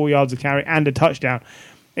 yards, 4 yards of carry, and a touchdown.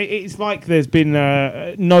 It's like there's been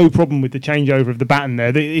no problem with the changeover of the baton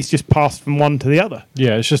there. It's just passed from one to the other.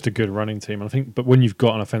 Yeah, it's just a good running team. I think, but when you've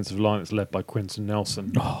got an offensive line that's led by Quinton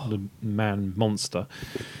Nelson, the man monster,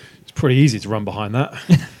 it's pretty easy to run behind that.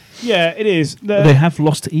 Yeah, it is. They have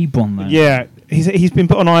lost Ebron though. Yeah, he's been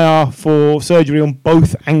put on IR for surgery on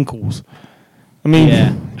both ankles. I mean,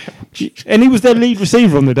 Yeah. and he was their lead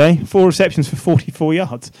receiver on the day, 4 receptions for 44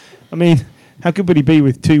 yards. I mean, how good would he be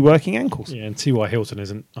with 2 working ankles? Yeah, and T.Y. Hilton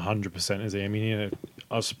isn't 100%, is he? I mean,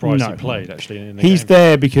 I was surprised No. he played, actually, in the He's game.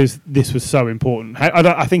 there because this was so important.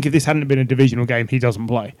 I think if this hadn't been a divisional game, he doesn't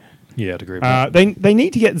play. Yeah, I'd agree with that. They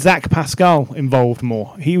need to get Zach Pascal involved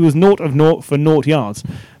more. He was 0 of 0 for 0 yards.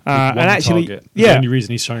 One And actually, target. The yeah, only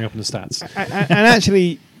reason he's showing up in the stats. and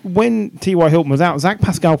actually, when T.Y. Hilton was out, Zach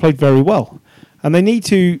Pascal played very well. And they need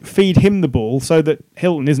to feed him the ball so that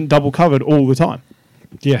Hilton isn't double covered all the time.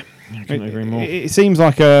 Yeah, I couldn't agree more. It seems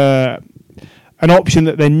like an option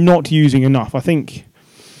that they're not using enough. I think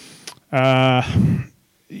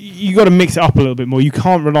you got to mix it up a little bit more. You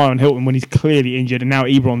can't rely on Hilton when he's clearly injured, and now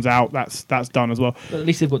Ebron's out. That's done as well. But at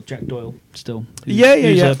least they've got Jack Doyle still.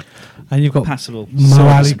 Yeah. And you've got Passable. Mo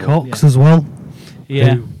Ali Serviceable, Cox yeah. as well.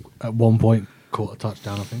 Yeah. Who at one point caught a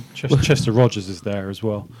touchdown, I think. Chester Rogers is there as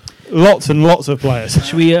well. Lots and lots of players.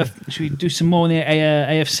 Should we do some more in the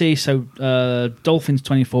AFC? So Dolphins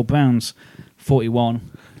 24, Browns 41.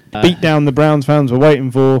 Beat down the Browns fans were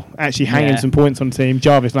waiting for, actually hanging Yeah. some points on the team.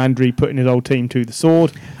 Jarvis Landry putting his old team to the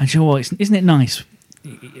sword. And you know what? Isn't it nice?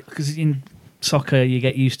 Because in soccer, you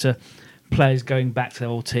get used to players going back to their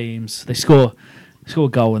old teams. They score a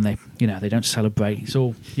goal and they don't celebrate. It's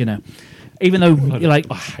all Even though you're like,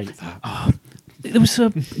 I hate that. there was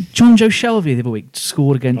John Joe Shelby the other week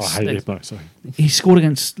scored against. I hate it. No, sorry. He scored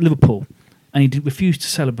against Liverpool, and he refused to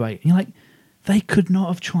celebrate. And you're like, they could not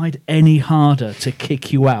have tried any harder to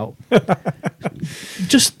kick you out.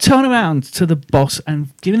 Just turn around to the boss and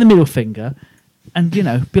give him the middle finger, and be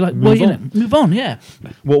like, move on. Yeah.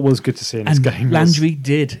 What was good to see in this And game was- Landry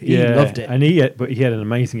did. He loved it. And he had an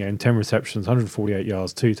amazing game, 10 receptions, 148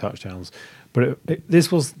 yards, 2 touchdowns. But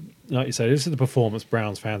this was, like you say, this is the performance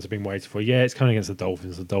Browns fans have been waiting for. Yeah, it's coming against the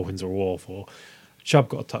Dolphins. The Dolphins are awful. Chubb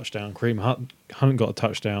got a touchdown. Kareem Hunt got a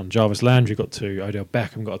touchdown. Jarvis Landry got 2. Odell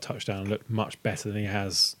Beckham got a touchdown. Looked much better than he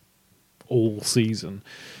has all season.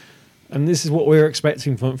 And this is what we were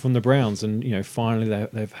expecting from the Browns. And, finally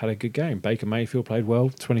they've had a good game. Baker Mayfield played well,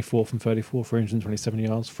 24 from 34, 327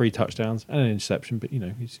 yards, 3 touchdowns, and an interception. But,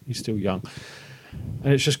 he's still young.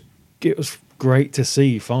 And it was great to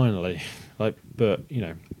see finally.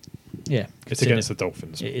 Yeah. It's against the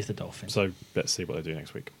Dolphins. It is the Dolphins. So let's see what they do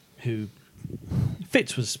next week. Who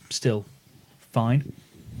Fitz was still fine.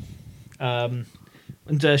 And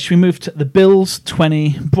should we move to the Bills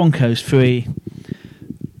 20, Broncos 3?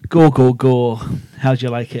 Gore. How'd you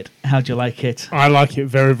like it? I like it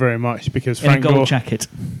very, very much because In a Frank gold Gore jacket.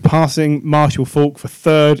 passing Marshall Faulk for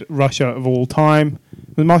 3rd rusher of all time.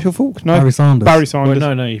 Was it Marshall Faulk? No. Barry Sanders. Barry Sanders.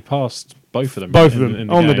 Well, no, he passed both of them. Both of in them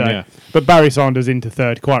the on the game, day. yeah. But Barry Sanders into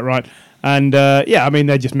 3rd, quite right. And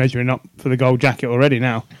they're just measuring up for the gold jacket already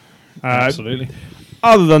now. Absolutely.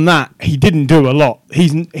 Other than that, he didn't do a lot.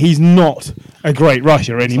 He's not a great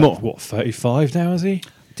rusher anymore. Like, 35 now, is he?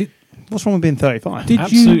 What's wrong with being 35?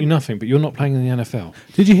 Absolutely nothing, but you're not playing in the NFL.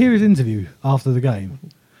 Did you hear his interview after the game?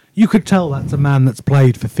 You could tell that's a man that's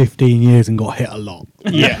played for 15 years and got hit a lot.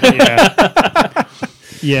 yeah.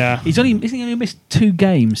 Yeah. Isn't he only missed 2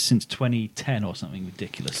 games since 2010 or something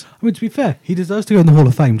ridiculous? I mean, to be fair, he deserves to go in the Hall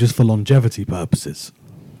of Fame just for longevity purposes.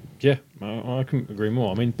 Yeah, I couldn't agree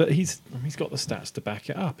more. I mean, but he's got the stats to back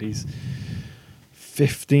it up. He's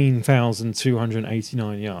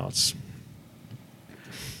 15,289 yards.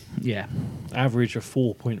 Yeah. Average of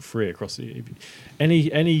 4.3 across the.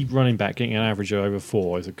 Any running back getting an average of over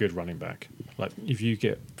 4 is a good running back. Like if you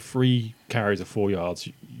get 3 carries of 4 yards,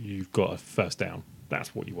 you've got a first down.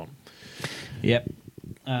 That's what you want. Yep.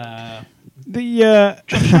 Josh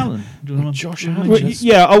Allen. Do you wanna- Josh do you Allen. wanna- Well,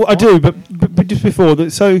 yeah, I do, but just before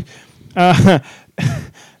that, so the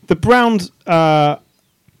Browns.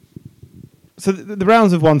 So the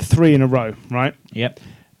Browns have won 3 in a row, right? Yep.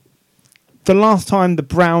 The last time the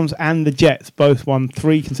Browns and the Jets both won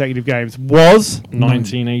 3 consecutive games was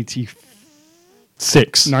 1986.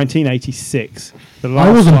 1986. The I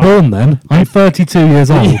last wasn't time. born then. I'm 32 years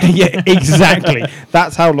old. Yeah, exactly.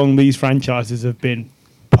 That's how long these franchises have been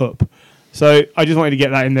pup. So I just wanted to get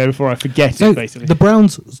that in there before I forget So it, basically. the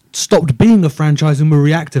Browns stopped being a franchise and were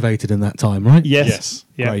reactivated in that time, right? Yes. Yes.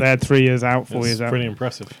 Yeah, Great. they had 3 years out, 4 It's years out. pretty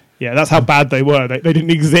impressive. Yeah, that's how bad they were. They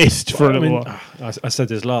didn't exist for a I little mean, while. I said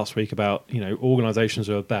this last week about organisations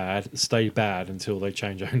who are bad stay bad until they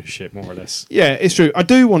change ownership, more or less. Yeah, it's true. I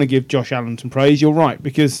do want to give Josh Allen some praise. You're right,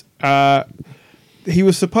 because he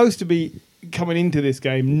was supposed to be coming into this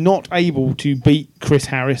game not able to beat Chris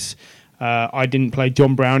Harris. I didn't play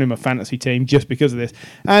John Brown in my fantasy team just because of this.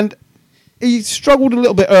 And he struggled a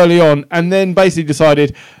little bit early on and then basically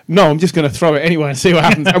decided, no, I'm just going to throw it anyway and see what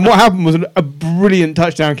happens. And what happened was a brilliant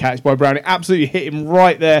touchdown catch by Brown. It absolutely hit him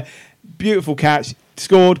right there. Beautiful catch,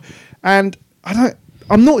 scored. And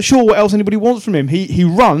I'm not sure what else anybody wants from him. He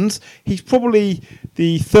runs. He's probably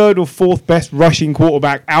the 3rd or 4th best rushing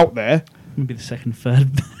quarterback out there. Maybe the 2nd,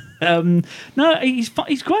 3rd. No, he's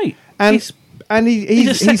great. And he's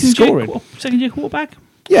he's a scoring. second-year quarterback.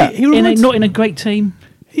 Yeah. He reminds- Not in a great team.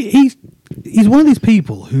 He's one of these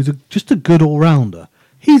people who's just a good all-rounder.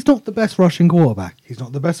 He's not the best rushing quarterback. He's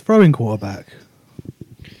not the best throwing quarterback.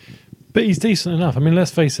 But he's decent enough. I mean,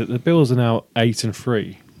 let's face it, the Bills are now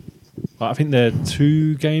 8-3. I think they're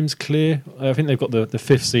 2 games clear. I think they've got the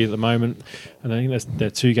 5th seed at the moment, and I think they're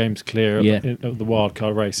 2 games clear of the wild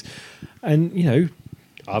card race. And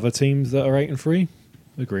other teams that are 8-3,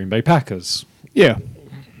 the Green Bay Packers. Yeah.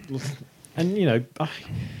 And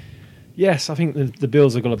yes, I think the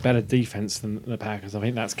Bills have got a better defense than the Packers. I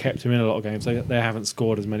think that's kept him in a lot of games. They haven't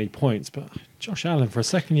scored as many points, but Josh Allen, for a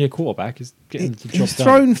second-year quarterback, is getting the job He's done.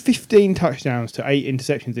 thrown 15 touchdowns to 8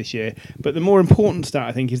 interceptions this year, but the more important stat,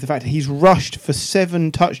 I think, is the fact that he's rushed for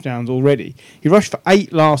 7 touchdowns already. He rushed for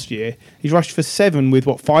 8 last year. He's rushed for 7 with,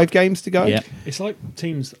 5 games to go? Yeah. It's like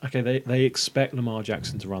teams, they expect Lamar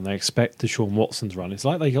Jackson to run. They expect Deshaun Watson to run. It's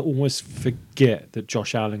like they almost forget that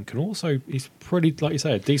Josh Allen can also, he's pretty, like you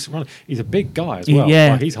say, a decent runner. He's a big guy as well.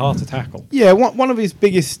 Yeah. Like, he's hard to tackle. Yeah, one of his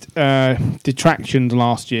biggest detractions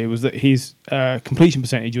last year was that his completion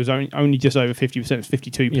percentage was only just over 50%. It was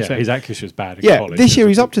 52%. Yeah, his accuracy was bad in Yeah, college. this year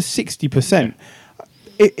he's up to 60%.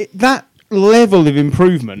 That level of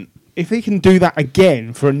improvement, if he can do that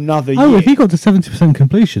again for another year... Oh, if he got to 70%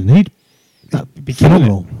 completion, he'd be killing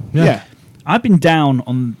phenomenal. Yeah. I've been down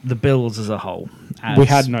on the Bills as a whole. We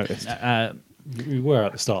had noticed. We were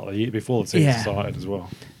at the start of the year, before the season Yeah. started as well.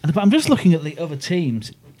 But I'm just looking at the other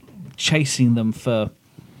teams chasing them for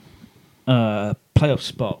playoff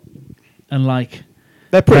spot, and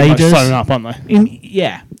They're pretty Raiders. much sewn up, aren't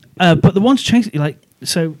they? but the ones chasing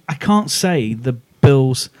so I can't say the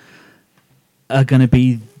Bills are going to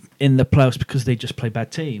be in the playoffs because they just play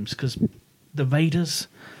bad teams. Because the Raiders,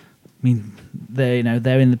 I mean, they're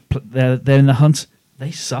in the hunt.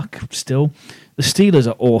 They suck still. The Steelers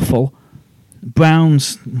are awful.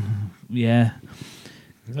 Browns, yeah.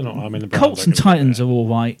 They're not, I mean, the Browns Colts are and good, Titans yeah. are all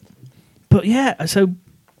right, but yeah. So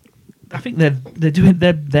I think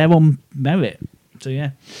they're on merit. So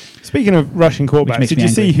yeah, Speaking of rushing quarterbacks, makes did me you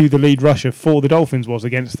see angry. who the lead rusher for the Dolphins was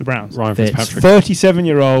against the Browns? Ryan Fitz. Fitzpatrick.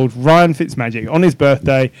 37-year-old Ryan Fitzmagic on his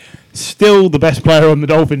birthday, still the best player on the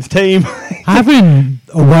Dolphins team. Having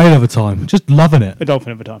a whale of a time, just loving it. A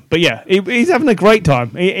Dolphin of a time. But yeah, he's having a great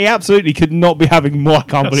time. He absolutely could not be having more. I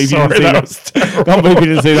can't believe you didn't see that. Can't believe you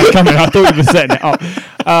didn't see that coming. I thought you were setting it up.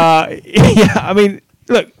 Yeah, I mean,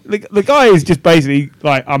 look, the guy is just basically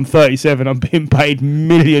like, I'm 37, I'm being paid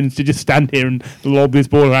millions to just stand here and lob this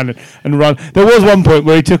ball around and run. There was one point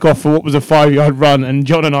where he took off for what was a 5-yard run, and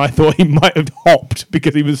John and I thought he might have hopped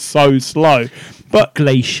because he was so slow. But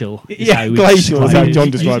glacial. Glacial is how John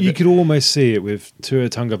described You it. could almost see it with Tua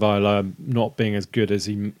Tagovailoa not being as good as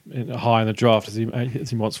he high in the draft as he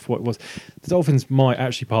once thought it was. The Dolphins might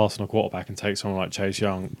actually pass on a quarterback and take someone like Chase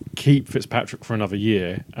Young, keep Fitzpatrick for another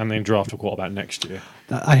year, and then draft a quarterback next year.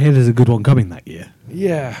 I hear there's a good one coming that year.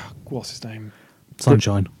 Yeah, what's his name?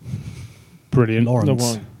 Sunshine. Brilliant. Lawrence. The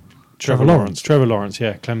one. Trevor Lawrence. Trevor Lawrence,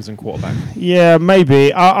 yeah, Clemson quarterback. Yeah,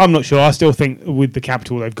 maybe. I'm not sure. I still think with the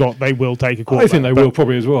capital they've got, they will take a quarterback. I think they will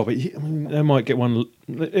probably as well, but I mean, they might get one.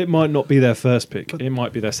 It might not be their first pick. It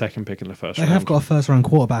might be their second pick in the first They round. have got a first-round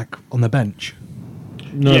quarterback on the bench.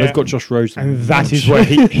 No, Yeah. they've got Josh Rosen. And that is where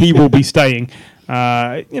he will be staying.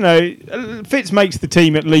 Fitz makes the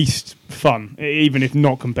team at least fun, even if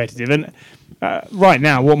not competitive. And right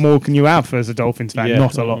now, what more can you have as a Dolphins fan? Yeah,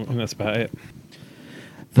 Not a I lot. think that's about it.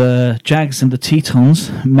 The Jags and the Tetons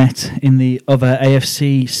met in the other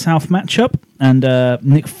AFC South matchup, and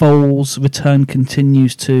Nick Foles' return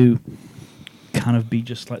continues to kind of be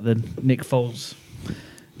just like the Nick Foles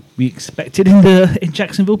we expected in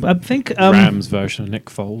Jacksonville. I think Rams version of Nick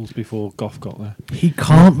Foles before Goff got there. He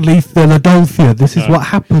can't leave Philadelphia. This is No. what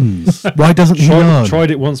happens. Why doesn't he learn? Tried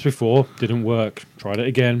it once before, didn't work. Tried it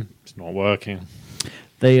again, it's not working.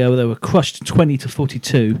 they were crushed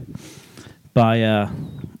 20-42 by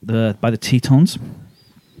the Tetons,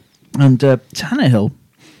 and Tannehill.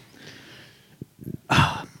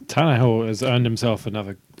 Tannehill has earned himself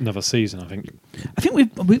another season, I think. I think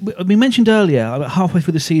we mentioned earlier, like halfway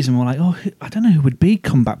through the season, we're like, oh, I don't know who would be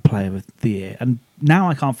comeback player of the year, and now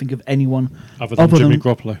I can't think of anyone Other than Jimmy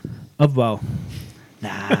Garoppolo. Well, nah,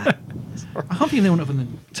 I can't think of anyone other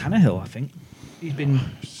than Tannehill. I think he's been. I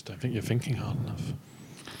just don't think you're thinking hard enough.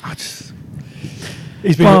 I just,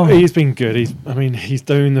 He's been good. He's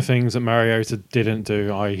doing the things that Mariota didn't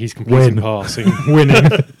do. He's completing Win. passing, winning.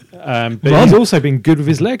 But he's also been good with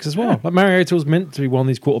his legs as well. Like Mariota was meant to be one of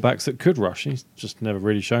these quarterbacks that could rush. He's just never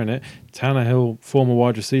really shown it. Tannehill, former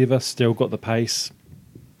wide receiver, still got the pace,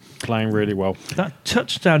 playing really well. that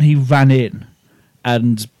touchdown he ran in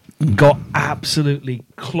and got absolutely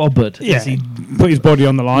clobbered. Yeah, as he, put his body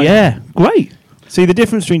on the line. yeah, great. See, the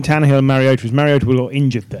difference between Tannehill and Mariota is Mariota was got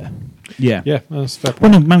injured there. Yeah, Yeah, that's fair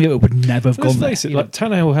Well, point. no, Mariota would never have Let's gone there. face it, you like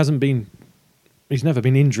Tannehill he's never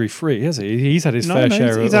been injury free, has he? He's had his No, fair no,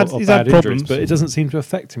 share he's of had bad injuries, problems. but it doesn't seem to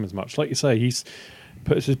affect him as much. Like you say, he's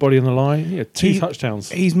puts his body on the line. Yeah, two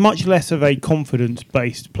touchdowns. He's much less of a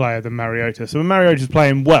confidence-based player than Mariota. So when Mariota's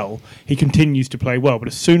playing well, he continues to play well. But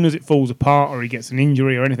as soon as it falls apart or he gets an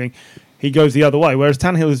injury or anything, he goes the other way. Whereas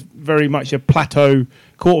Tannehill is very much a plateau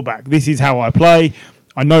quarterback. This is how I play.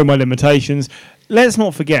 I know my limitations. Let's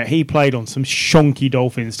not forget, he played on some shonky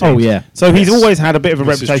Dolphins teams. Oh, yeah. So he's Yes. always had a bit of a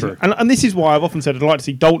This is reputation. true. And this is why I've often said I'd like to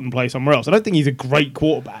see Dalton play somewhere else. I don't think he's a great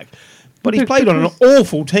quarterback. But he's But- played on an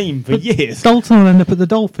awful team for years. Dalton will end up at the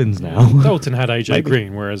Dolphins now. Dalton had AJ Maybe.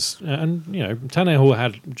 Green, whereas Tannehill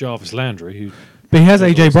had Jarvis Landry, who But he has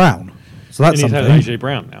AJ Brown. So and that's he's had something. AJ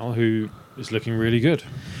Brown now, who is looking really good.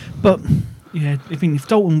 But yeah, I mean, if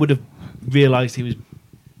Dalton would have realised he was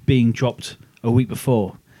being dropped a week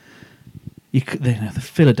before, the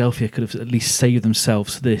Philadelphia could have at least saved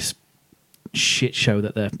themselves this shit show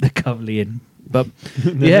that they're currently in. But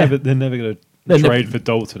They're never going They're to ne- trade for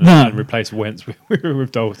Dalton No. and replace Wentz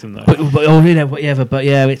with Dalton, though. whatever. But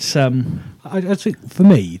yeah, it's I think for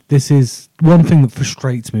me, this is one thing that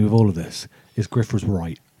frustrates me with all of this is Griff was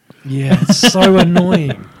right. Yeah, it's so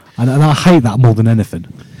annoying. And I hate that more than anything.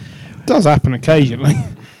 It does happen occasionally.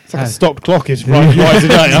 It's like a stopped clock is right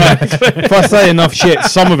today. If I say enough shit,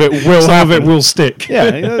 some of it will will stick.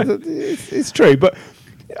 Yeah, it's true. But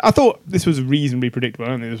I thought this was reasonably predictable. I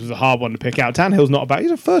don't think this was a hard one to pick out. Tannehill's not a bad.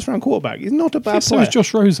 He's a first-round quarterback. He's not a bad So player. is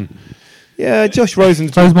Josh Rosen. Yeah, Josh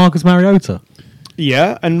Rosen's. So is Marcus Mariota.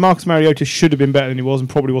 Yeah, and Marcus Mariota should have been better than he was and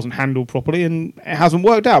probably wasn't handled properly, and it hasn't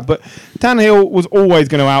worked out. But Tannehill was always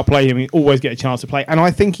going to outplay him. He'd always get a chance to play. And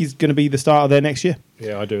I think he's going to be the starter there next year.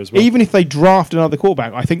 Yeah, I do as well. Even if they draft another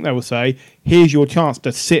quarterback, I think they will say, here's your chance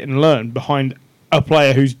to sit and learn behind a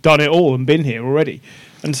player who's done it all and been here already.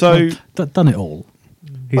 And so Done it all.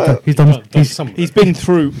 Well, He's done. he's been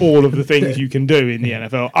through all of the things you can do in the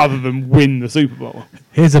NFL other than win the Super Bowl.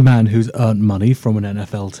 Here's a man who's earned money from an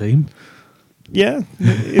NFL team. Yeah,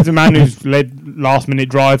 he's a man who's led last-minute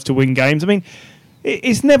drives to win games. I mean,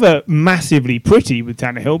 it's never massively pretty with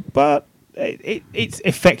Tannehill, but it's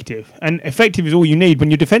effective. And effective is all you need when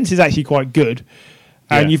your defense is actually quite good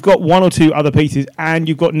and Yeah. you've got one or two other pieces and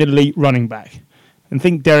you've got an elite running back. and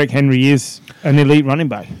think Derrick Henry is an elite running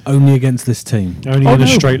back. Only against this team. Only Oh, in a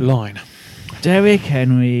no. straight line. Derrick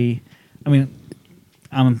Henry. I mean,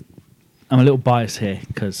 I'm a little biased here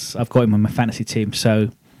because I've got him on my fantasy team. So,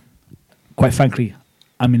 quite frankly,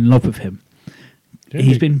 I'm in love with him. Yeah,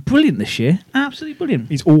 He's been brilliant this year. Absolutely brilliant.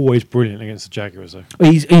 He's always brilliant against the Jaguars, though.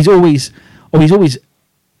 He's always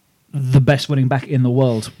the best running back in the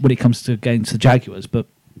world when it comes to against the Jaguars. But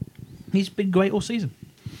he's been great all season.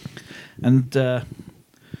 And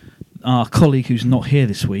our colleague who's not here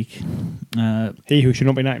this week, He who should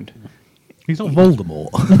not be named. He's not Voldemort.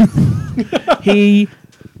 he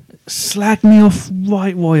slagged me off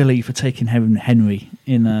right royally for taking Henry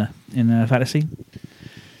in fantasy.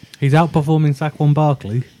 He's outperforming Saquon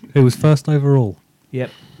Barkley, who was first overall.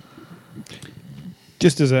 Yep.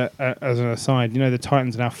 Just as an aside, the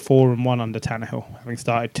Titans are now 4-1 under Tannehill, having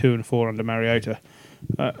started 2-4 under Mariota.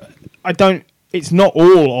 It's not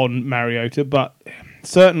all on Mariota, but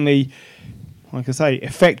certainly, like I say,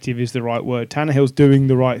 effective is the right word. Tannehill's doing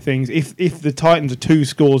the right things. If the Titans are 2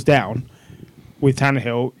 scores down with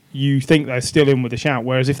Tannehill, you think they're still in with a shout.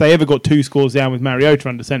 Whereas if they ever got 2 scores down with Mariota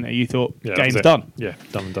under centre, you thought, Yeah, game's that's it. done. Yeah,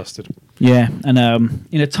 done and dusted. Yeah, and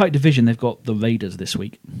in a tight division, they've got the Raiders this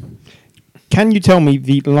week. Can you tell me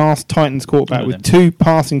the last Titans quarterback None of with them. 2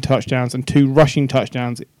 passing touchdowns and 2 rushing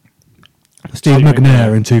touchdowns? Steve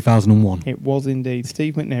McNair in 2001. It was indeed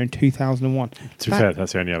Steve McNair in 2001. To be fair,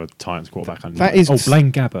 that's the only other Titans quarterback I know. That is-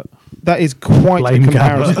 Blaine Gabbert. That is quite Blame a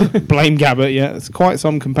comparison. Blame Gabbert, yeah. It's quite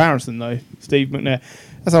some comparison, though, Steve McNair.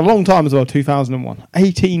 That's a long time as well, 2001.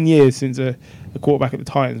 18 years since a quarterback at the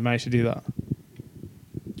Titans managed to do that.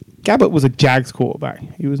 Gabbert was a Jags quarterback.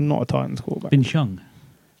 He was not a Titans quarterback. Vince Young.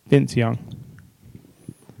 Vince Young.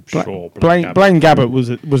 Sure, Blaine Gabbert. Gabbert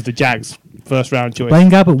was the Jags' first round choice. Blaine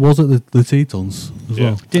Gabbert was at the Tetons as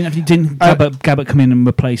Yeah. well. Didn't Gabbert come in and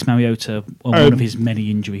replace Mariota on one of his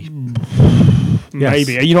many injuries?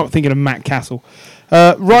 Maybe. Are you not thinking of Matt Castle?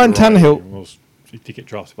 Ryan Tannehill. He did get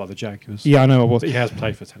drafted by the Jaguars. Yeah, I know I was. But he has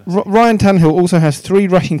played for Tennessee. Ryan Tannehill also has 3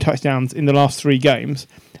 rushing touchdowns in the last 3 games.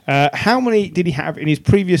 How many did he have in his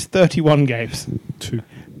previous 31 games? 2.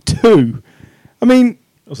 2. I mean,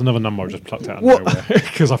 That was another number I just plucked out of What- nowhere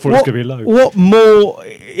because I thought it was going to be low. What more?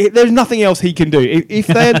 There's nothing else he can do. If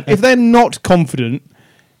they're not confident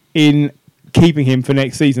in keeping him for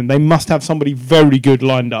next season, they must have somebody very good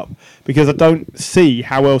lined up, because I don't see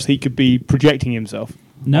how else he could be projecting himself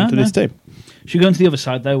onto this team. Should we go on to the other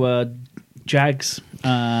side, though? Jags.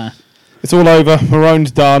 It's all over.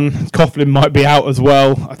 Marone's done. Coughlin might be out as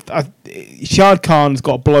well. Shad Khan's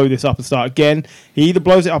got to blow this up and start again. He either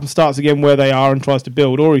blows it up and starts again where they are and tries to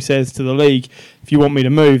build, or he says to the league, if you want me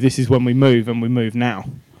to move, this is when we move, and we move now.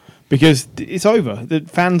 Because it's over. The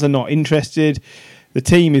fans are not interested. The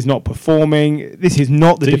team is not performing. This is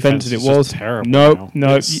not the defense that it is just was. terrible No.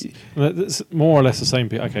 now. It's more or less the same.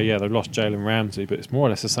 Okay, yeah, they've lost Jalen Ramsey, but it's more or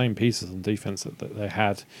less the same pieces on defense that they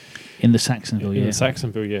had In the Saxonville, in yeah. the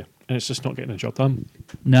Saxonville year, and it's just not getting the job done.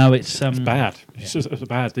 No, it's It's bad. It's just a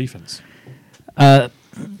bad defense.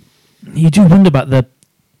 You do wonder about there's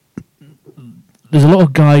a lot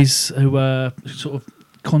of guys who are sort of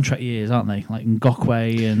contract years, aren't they? Like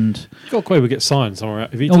Ngakwe and Gokwe would get signed somewhere.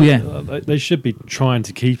 If he they should be trying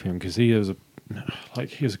to keep him, because he was a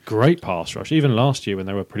great pass rusher. Even last year when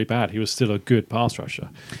they were pretty bad, he was still a good pass rusher,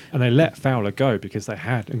 and they let Fowler go because they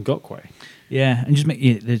had Ngakwe. yeah, and just make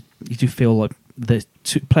you do feel like the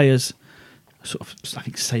 2 players sort of, I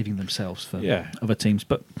think, saving themselves for other teams.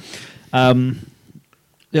 But the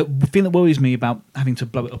thing that worries me about having to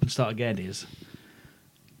blow it up and start again is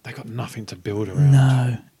They got nothing to build around.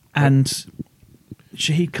 no, and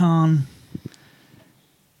Shahid Khan,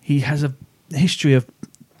 he has a history of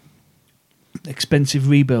expensive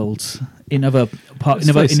rebuilds in other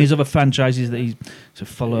in his other franchises that he's to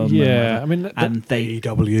follow. Yeah, I mean, and they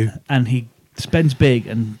AEW. and he spends big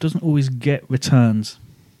and doesn't always get returns.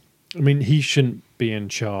 I mean, he shouldn't be in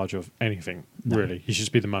charge of anything, really. He should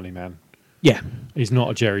just be the money man. Yeah, He's not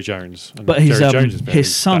a Jerry Jones. And but Jerry Jones is very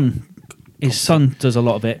his son does a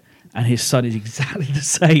lot of it, and his son is exactly the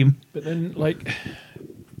same. But then, like,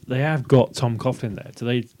 they have got Tom Coughlin there. Do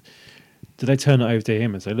they turn it over to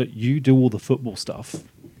him and say, look, you do all the football stuff,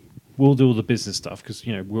 we'll do all the business stuff, because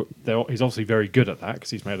he's obviously very good at that because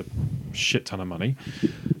he's made a shit ton of money.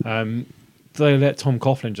 Do they let Tom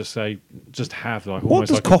Coughlin just have like What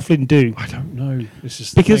almost does like Coughlin do? I don't know. It's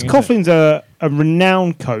just Because the thing, isn't it? Coughlin's a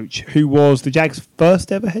renowned coach who was the Jags'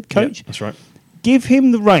 first ever head coach. Yeah, that's right. Give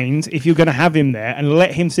him the reins if you're going to have him there, and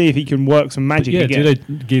let him see if he can work some magic Yeah, again. do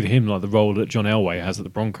they give him like the role that John Elway has at the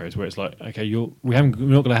Broncos, where it's like, okay, we're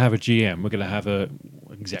not going to have a GM, we're going to have a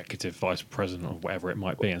executive vice president or whatever it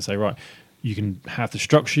might be, and say, right, you can have the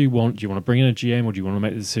structure you want. Do you want to bring in a GM or do you want to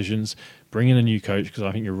make the decisions? Bring in a new coach, because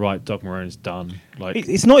I think you're right. Doug Marone's done. Like,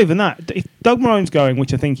 It's not even that. If Doug Marone's going,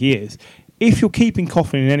 which I think he is, if you're keeping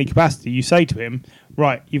Coughlin in any capacity, you say to him,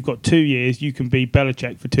 right, you've got 2 years, you can be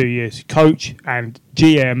Belichick for 2 years, coach and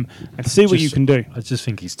GM, and see what you can do. I just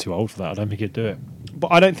think he's too old for that. I don't think he'd do it.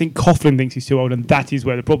 But I don't think Coughlin thinks he's too old, and that is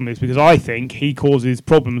where the problem is, because I think he causes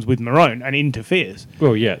problems with Marone and interferes.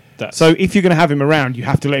 Well, yeah. That's So if you're going to have him around, you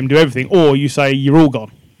have to let him do everything, or you say you're all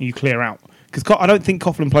gone and you clear out. Because I don't think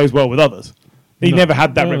Coughlin plays well with others. He No. never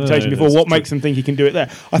had that No, reputation before. that's What true. makes him think he can do it there?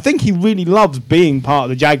 I think he really loves being part of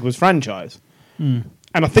the Jaguars franchise. And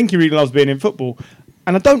I think he really loves being in football.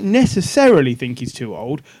 And I don't necessarily think he's too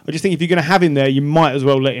old. I just think if you're going to have him there, you might as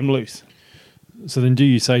well let him loose. So then, do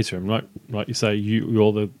you say to him, like you say,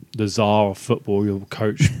 you're the czar of football, you're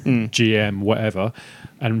coach, GM, whatever,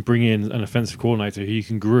 and bring in an offensive coordinator who you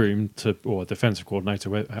can groom to, or a defensive coordinator,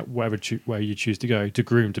 where you choose to go, to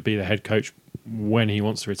groom to be the head coach when he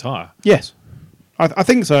wants to retire? Yes. I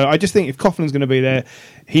think so. I just think if Coughlin's going to be there,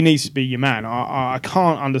 he needs to be your man. I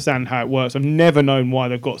can't understand how it works. I've never known why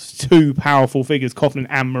they've got two powerful figures, Coughlin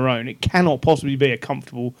and Marone. It cannot possibly be a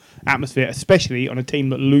comfortable atmosphere, especially on a team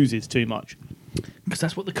that loses too much. Because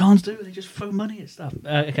that's what the Khans do. They just throw money at stuff.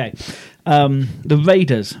 Okay. The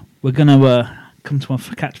Raiders, we're going to come to our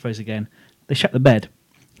catchphrase again. They shut the bed,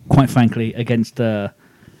 quite frankly, against the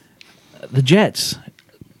Jets.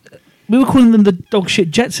 We were calling them the dog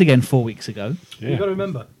shit Jets again 4 weeks ago. Yeah. You've got to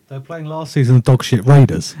remember, they were playing last season the dog shit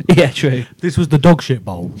Raiders. Yeah, true. This was the dog shit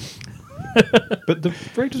bowl. But the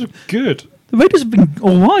Raiders are good. The Raiders have been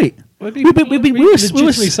all right. We were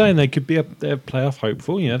legitimately saying they could be they're playoff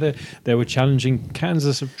hopeful. You know, they were challenging.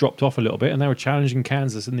 Kansas have dropped off a little bit, and they were challenging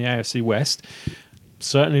Kansas in the AFC West.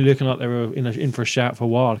 Certainly looking like they were in for a shout for a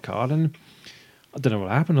wild card. And I don't know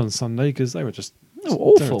what happened on Sunday, because they were just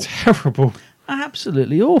awful. terrible.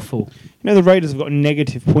 Absolutely awful. You know, the Raiders have got a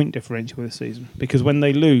negative point differential this season because when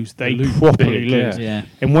they lose, they lose properly big, lose. Yeah.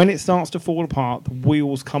 And when it starts to fall apart, the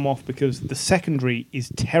wheels come off because the secondary is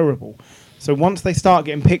terrible. So once they start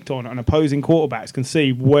getting picked on and opposing quarterbacks can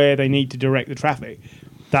see where they need to direct the traffic,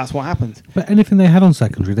 that's what happens. But anything they had on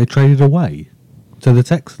secondary, they traded away to the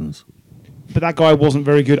Texans. But that guy wasn't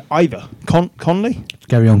very good either. Conley?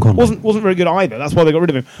 Gary on Conley. Wasn't very good either. That's why they got rid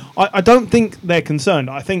of him. I don't think they're concerned.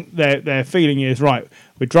 I think their feeling is, right,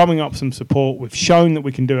 we're drumming up some support. We've shown that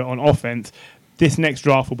we can do it on offense. This next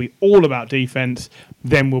draft will be all about defense.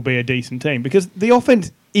 Then we'll be a decent team. Because the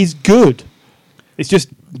offense is good. It's just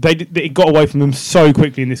it got away from them so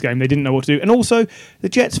quickly in this game. They didn't know what to do. And also, the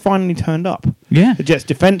Jets finally turned up. Yeah. The Jets'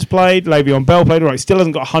 defense played. Le'Veon Bell played all right. Still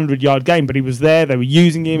hasn't got a 100-yard game, but he was there. They were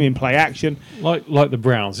using him in play action. Like the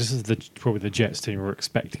Browns, this is probably the Jets team we're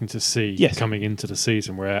expecting to see coming into the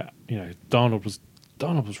season, where Darnold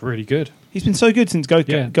was really good. He's been so good since Ghost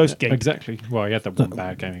Game. Exactly. Well, he had that one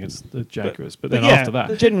bad game against the Jaguars, but then yeah, after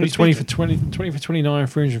that, generally he's 20 for speaking. 20 for 29,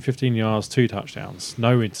 315 yards, 2 touchdowns,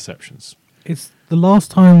 no interceptions. It's the last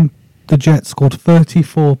time the Jets scored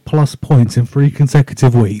 34 plus points in 3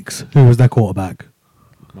 consecutive weeks. Who was their quarterback?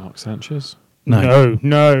 Mark Sanchez, No.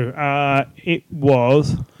 It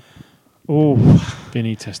was. Oh,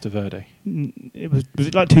 Vinny Testaverde. was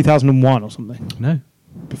it like 2001 or something? No.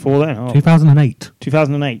 Before then, 2008.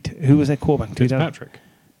 2008. Who was their quarterback? in 2000? Fitzpatrick.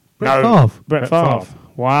 Brett No. Favre. Brett Favre.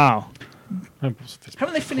 Wow.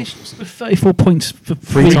 Haven't they finished with 34 points for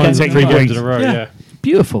Three three times games? in 3 games weeks. in a row. Yeah. Yeah.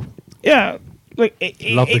 Beautiful. Yeah. Look,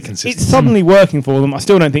 Love the it's consistency. suddenly working for them. I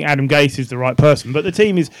still don't think Adam Gase is the right person, but the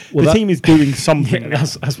team is doing something. now.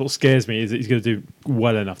 That's what scares me, is that he's going to do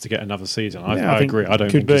well enough to get another season. I I think agree. I don't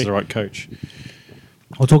could think he's be. the right coach.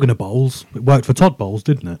 We're talking of bowls. It worked for Todd Bowles,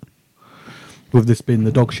 didn't it? With this being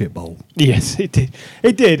the dog shit bowl. Yes, it did.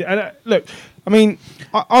 It did. And look, I mean,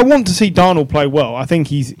 I want to see Darnold play well. I think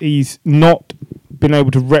he's not been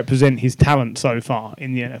able to represent his talent so far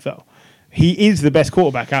in the NFL. He is the best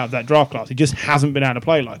quarterback out of that draft class. He just hasn't been able to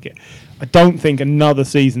play like it. I don't think another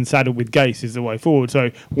season saddled with Gase is the way forward.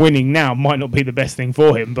 So winning now might not be the best thing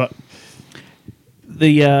for him. But On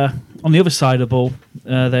the other side of the ball,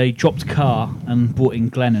 they dropped Carr and brought in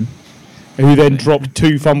Glennon. who then dropped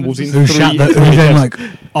 2 fumbles in Who 3 shat the, who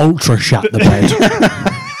then ultra shat the bed.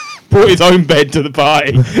 brought his own bed to the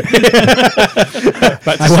party.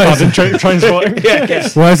 Back to Spud and transporting.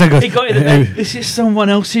 Where's that He got in there. This is someone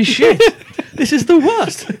else's shit. This is the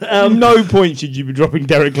worst. No point should you be dropping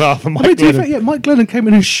Derek Carr for Mike I mean, to be Glennon. fair, yeah, Mike Glennon came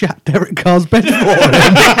in and shat Derek Carr's bed for him.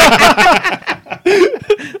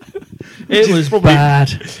 It was probably-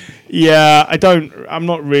 bad. Yeah, I'm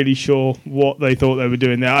not really sure what they thought they were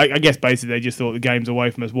doing there. I guess basically they just thought the game's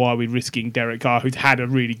away from us. Why are we risking Derek Carr, who's had a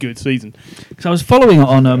really good season? Because I was following it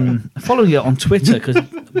on Twitter because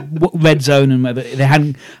Red Zone and whatever they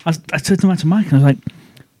hadn't. I turned to Mike and I was like,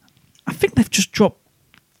 I think they've just dropped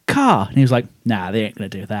Carr, and he was like, nah, they ain't gonna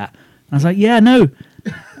do that. And I was like, yeah, no.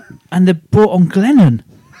 And they brought on Glennon.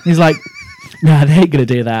 He's like, nah, they ain't going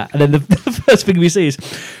to do that. And then the first thing we see is,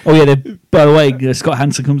 oh, yeah, by the way, Scott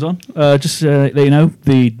Hansen comes on. Just to let you know,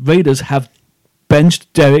 the Raiders have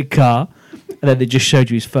benched Derek Carr. And then they just showed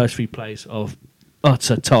you his first 3 plays of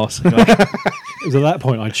utter toss. It was at that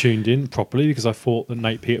point I tuned in properly because I thought that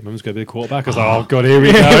Nate Peterman was going to be the quarterback. I was like, oh, God, here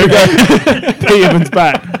we go. Peterman's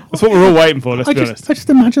back. That's what we're all waiting for, let's be honest. I just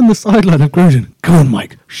imagine the sideline of Gruden. Come on,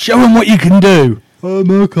 Mike. Show him what you can do.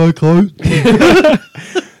 Okay, close.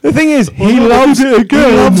 The thing is, he loves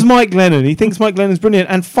Mike Glennon. He thinks Mike Glennon's brilliant.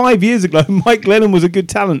 And 5 years ago, Mike Glennon was a good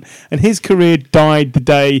talent. And his career died the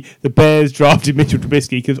day the Bears drafted Mitchell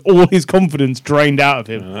Trubisky because all his confidence drained out of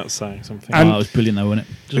him. Yeah, that's saying something. And it was brilliant, though, wasn't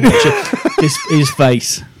it? Just watch it. His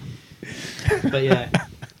face. But yeah.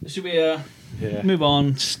 Should we move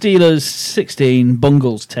on? Steelers 16,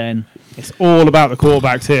 Bungles 10. It's all about the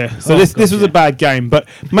quarterbacks here. So this was a bad game, but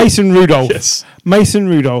Mason Rudolph. Mason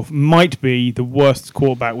Rudolph might be the worst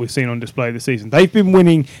quarterback we've seen on display this season. They've been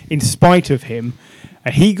winning in spite of him.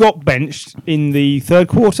 He got benched in the third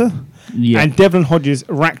quarter, and Devlin Hodges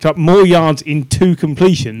racked up more yards in 2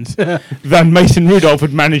 completions than Mason Rudolph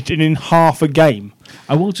had managed in half a game.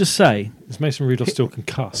 I will just say, is Mason Rudolph still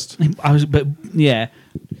concussed?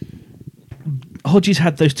 Hodges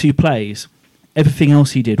had those 2 plays. Everything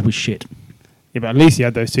else he did was shit. Yeah, but at least he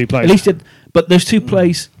had those 2 plays. At least, but those 2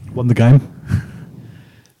 plays won the game.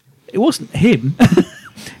 It wasn't him.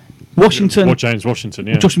 Washington. Or James Washington,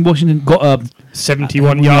 yeah. Josh Washington got a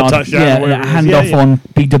 71-yard touchdown. Yeah, a handoff on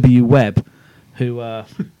BW Webb, who.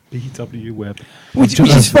 BW Webb. Which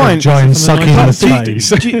is fine. Giant sucking in the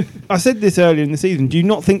face. I said this earlier in the season. Do you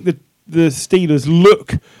not think that the Steelers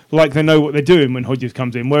look like they know what they're doing when Hodges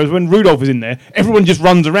comes in? Whereas when Rudolph is in there, everyone just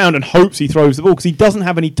runs around and hopes he throws the ball because he doesn't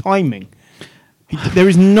have any timing. There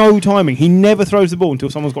is no timing. He never throws the ball until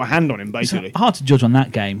someone's got a hand on him, basically. It's hard to judge on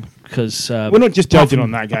that game because... we're not just judging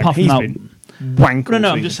on that game. He's been wank. No,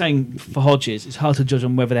 I'm just saying for Hodges, it's hard to judge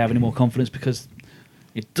on whether they have any more confidence because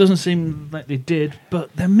it doesn't seem like they did,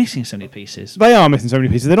 but they're missing so many pieces. They are missing so many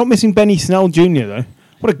pieces. They're not missing Benny Snell Jr., though.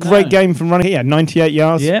 What a great game from running. He had 98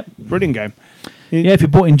 yards. Yep. Brilliant game. Yeah, if you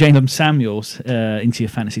brought in James Samuels into your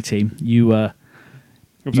fantasy team, you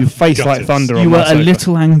face like thunder. You were a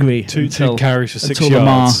little angry. Two carries for 6 until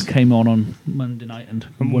Lamar yards. came on Monday night and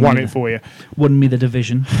won it for you. Won me the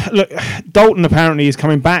division. Look, Dalton apparently is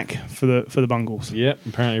coming back for the Bungles. Yep,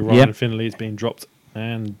 apparently Ryan Finley is being dropped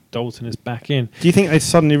and Dalton is back in. Do you think they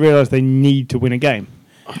suddenly realise they need to win a game?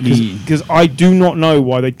 Because I do not know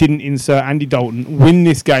why they didn't insert Andy Dalton, win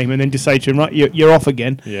this game, and then just say to him, right, you're off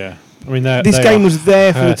again. Yeah. I mean, this game was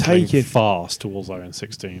there for the taking. Fast towards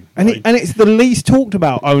 0-16. And it's the least talked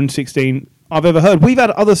about 0-16 I've ever heard. We've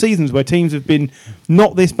had other seasons where teams have been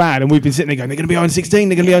not this bad, and we've been sitting there going, they're going to be 0-16,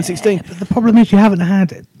 they're going to be 0-16. But the problem is you haven't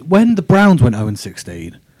had it. When the Browns went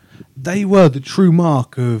 0-16, they were the true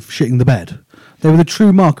mark of shitting the bed. They were the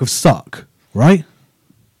true mark of suck, right?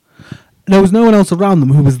 There was no one else around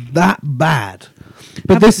them who was that bad.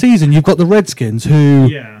 But this season, you've got the Redskins who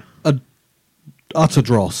are utter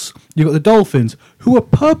dross. You've got the Dolphins who are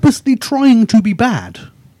purposely trying to be bad.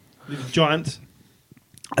 The Giants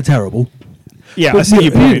are terrible. Yeah, but I see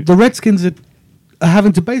your point. The Redskins are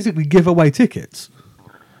having to basically give away tickets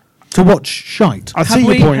to watch shite. I see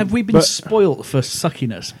your point. Have we been spoilt for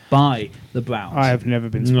suckiness by the Browns? I have never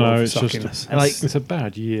been spoilt for suckiness. It's a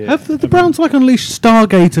bad year. Have the Browns unleashed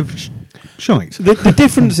Stargate of shite? The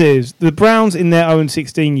difference is the Browns in their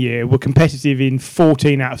 0-16 year were competitive in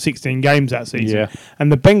 14 out of 16 games that season, and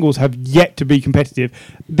the Bengals have yet to be competitive.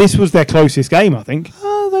 This was their closest game, I think.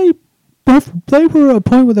 They were at a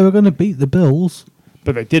point where they were going to beat the Bills,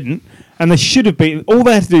 but they didn't. And they should have beaten. All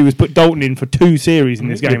they had to do was put Dalton in for 2 series in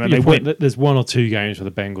this game, and they win. There's 1 or 2 games where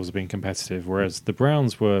the Bengals have been competitive, whereas the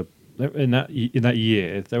Browns were in that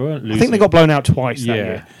year they weren't losing. I think they got blown out twice that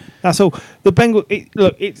year. That's all. The Bengals.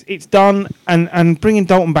 It's done, and bringing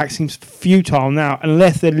Dalton back seems futile now,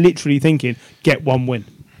 unless they're literally thinking get 1 win,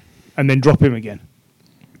 and then drop him again.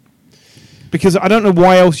 Because I don't know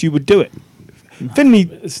why else you would do it. Finley,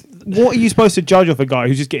 what are you supposed to judge off a guy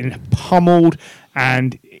who's just getting pummeled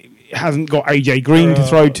and hasn't got AJ Green to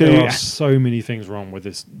throw to? There are so many things wrong with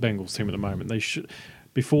this Bengals team at the moment. They should,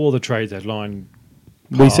 before the trade deadline,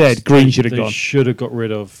 We said Green should have They gone. should have got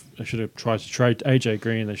rid of. They should have tried to trade AJ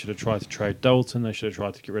Green. They should have tried to trade Dalton. They should have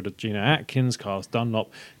tried to get rid of Gino Atkins, Carlos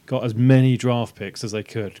Dunlop. Got as many draft picks as they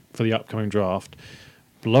could for the upcoming draft.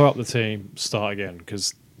 Blow up the team. Start again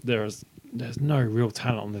because there's no real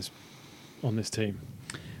talent on this team.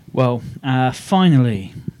 Well,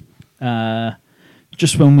 finally,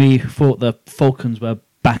 just when we thought the Falcons were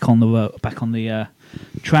back on the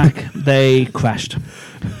track, they crashed,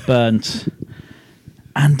 burnt,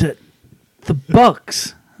 and the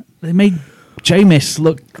Bucks. They made Jameis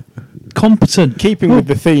look competent. Keeping with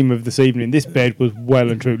the theme of this evening, this bed was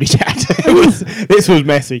well and truly shattered. This was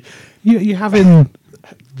messy. You have in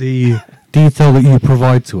the detail that you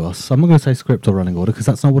provide to us. I'm not going to say script or running order because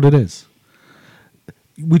that's not what it is.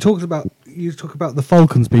 You talk about the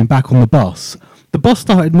Falcons being back on the bus. The bus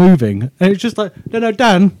started moving, and it's just like, no,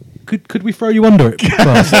 Dan, could we throw you under it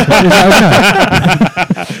first? Is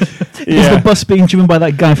that okay? Is the bus being driven by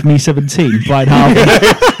that guy from E17, Brian Harvey?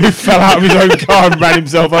 He fell out of his own car and ran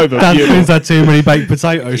himself over. Dan Beautiful. Quinn's had too many baked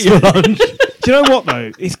potatoes for lunch. Do you know what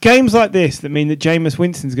though? It's games like this that mean that Jameis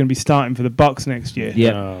Winston's going to be starting for the Bucks next year.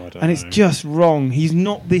 Yeah. No, I don't And it's know. just wrong. He's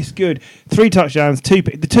not this good. 3 touchdowns,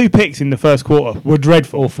 the 2 picks in the first quarter were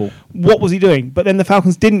dreadful. Awful. What was he doing? But then the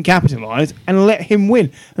Falcons didn't capitalise and let him win.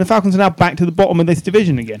 And the Falcons are now back to the bottom of this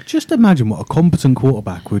division again. Just imagine what a competent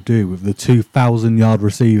quarterback would do with the 2,000-yard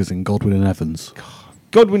receivers in Godwin and Evans.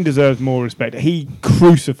 Godwin deserves more respect. He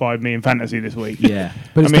crucified me in fantasy this week. Yeah.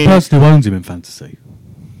 But it's I mean- the person who owns him in fantasy.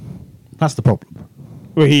 That's the problem.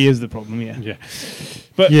 Well, he is the problem, yeah. Yeah.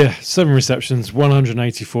 But Yeah, 7 receptions,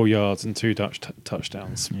 184 yards, and 2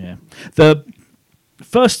 touchdowns. Yeah. The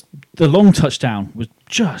long touchdown was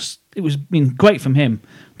great from him,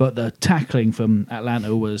 but the tackling from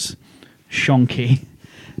Atlanta was shonky.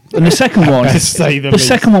 And the second one, To say the the least.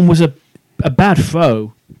 second one was a bad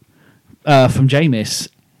throw from Jameis,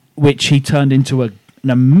 which he turned into an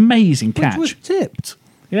amazing catch. Which was tipped.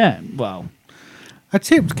 Yeah, well, A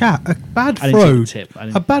tipped a bad I didn't throw. see the tip. I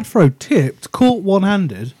didn't- A bad throw tipped, caught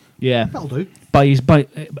one-handed. yeah, That'll do. by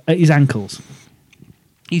his ankles.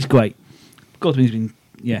 He's great. Godwin's been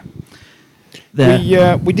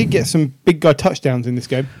there. we did get some big guy touchdowns in this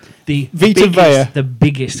game. The Vita Vea. the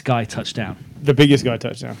biggest guy touchdown. The biggest guy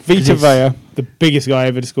touchdown. Vita It is. Vea, the biggest guy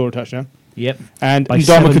ever to score a touchdown. Yep. And By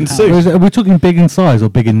Ndamukong 7 Suh. Are we talking big in size or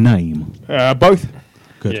big in name? Both.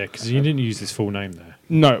 Good. Yeah, because you didn't use his full name there.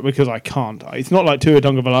 No, because I can't. It's not like Tua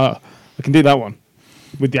Tagovailoa. I can do that one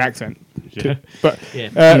with the accent. Yeah. But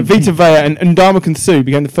Yeah. Vita Vea and Ndamukong Suh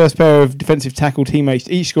became the first pair of defensive tackle teammates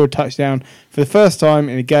to each score a touchdown for the first time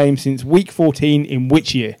in a game since Week 14 in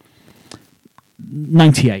which year?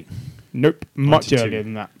 98. Nope, much 92. earlier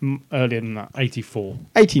than that. Earlier than that. 84.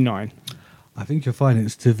 89. I think you'll find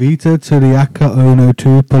it's Tavita, Turiaka, Ono,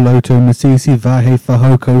 Tu, Peloto, Masisi, Vahe,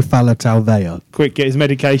 Fahoko, Falatau, Vea. Quick, get his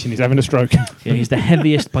medication. He's having a stroke. Yeah, he's the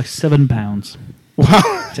heaviest by 7 pounds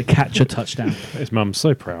Wow. to catch a touchdown. His mum's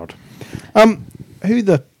so proud. Who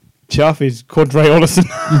the chuff is Quadre Ollison?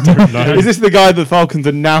 know. Is this the guy that the Falcons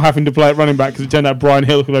are now having to play at running back because it turned out Brian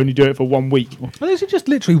Hill could only do it for 1 week? Well, is it just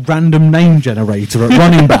literally random name generator at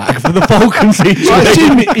running back for the Falcons each I week?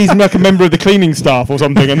 assume he's like a member of the cleaning staff or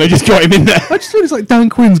something and they just got him in there. I just feel it's like Dan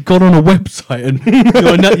Quinn's gone on a website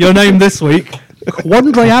and your name this week,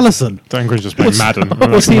 Quandre Allison. Dan Quinn's just playing Madden.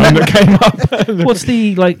 What's the that came up. What's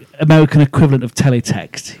the American equivalent of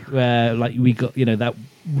teletext? Where we got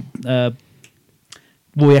that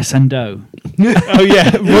Roy Sando. Oh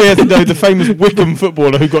yeah, Roy Essendoe, the famous Wickham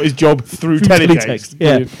footballer who got his job through teletext. teletext,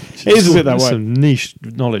 yeah. Brilliant. It is a bit that way. Some niche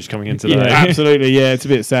knowledge coming into Yeah, there. absolutely. Yeah, it's a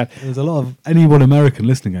bit sad. There's a lot of anyone American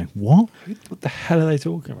listening going, what? What the hell are they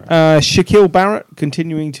talking about? Shaquille Barrett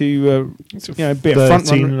continuing to be a bit of front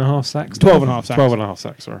 13 runner. and a half sacks. 12 and a half sacks. 12 and a half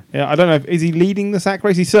sacks, sorry. Yeah, I don't know. Is he leading the sack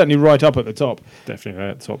race? He's certainly right up at the top. Definitely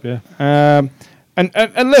at the top, yeah. And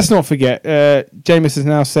let's not forget, Jameis has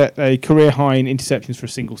now set a career high in interceptions for a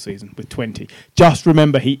single season with 20. Just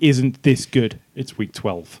remember, he isn't this good. It's week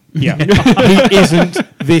 12. Yeah, he isn't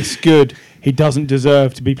this good. He doesn't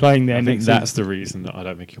deserve to be playing there I think next that's season. the reason that I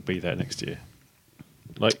don't think he'll be there next year.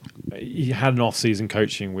 Like, he had an off-season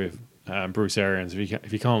coaching with Bruce Arians.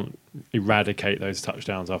 If you can't eradicate those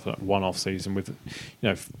touchdowns after one off-season with,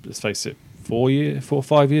 let's face it, 4 or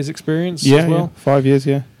 5 years experience Yeah, as well, 5 years,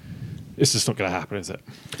 yeah. it's just not going to happen, is it?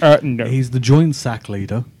 No. He's the joint sack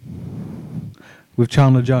leader with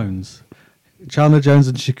Chandler Jones. Chandler Jones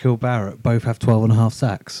and Shaquille Barrett both have 12 and a half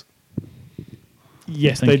sacks.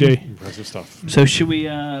 Yes, Thank they you. do. Impressive stuff. So should we?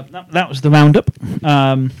 That was the roundup.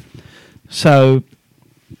 So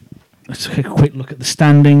let's take a quick look at the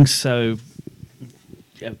standings. So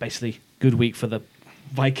basically, good week for the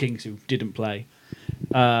Vikings who didn't play.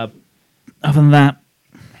 Other than that,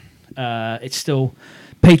 it's still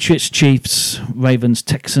Patriots, Chiefs, Ravens,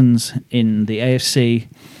 Texans in the AFC,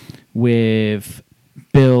 with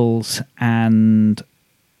Bills and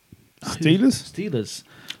Steelers.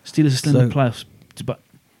 Steelers are still in the playoffs, but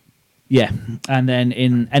yeah. And then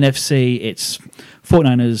in NFC, it's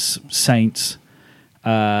 49ers, Saints,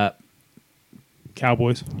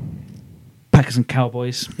 Cowboys. Packers and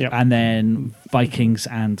Cowboys, Yep. and then Vikings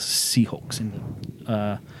and Seahawks in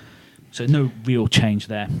the. So no real change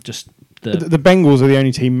there. Just The Bengals are the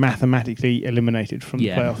only team mathematically eliminated from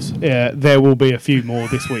Yeah. the playoffs. Yeah, there will be a few more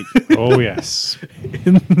this week. Oh yes.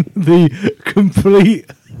 In the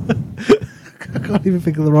complete, I can't even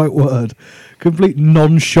think of the right word. Complete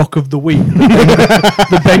non-shock of the week.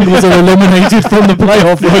 The Bengals are eliminated from the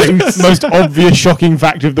playoff race. Most obvious shocking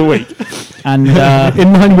fact of the week. and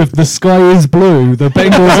In line with the sky is blue, the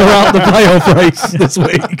Bengals are out the playoff race this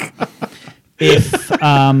week. if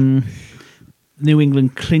New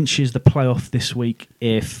England clinches the playoff this week,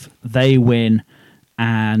 if they win,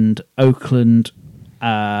 and Oakland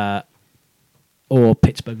or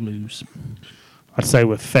Pittsburgh lose. I'd say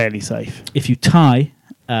we're fairly safe. If you tie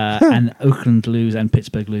and Oakland lose and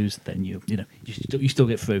Pittsburgh lose, then you still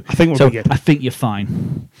get through. I think we'll so be good. I think you're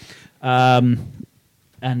fine.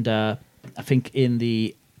 And I think in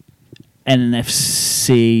the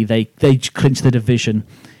NFC they clinch the division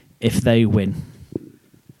if they win.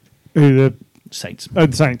 Who the Saints.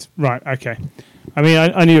 the Saints? Right. Okay. I mean,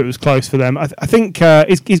 I knew it was close for them. I think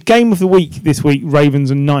is game of the week this week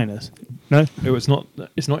Ravens and Niners. No. It's not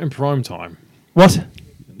in prime time. What?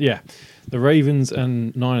 Yeah. The Ravens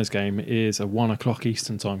and Niners game is a 1 o'clock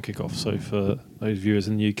Eastern time kickoff. So for those viewers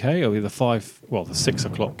in the UK, it'll be the 6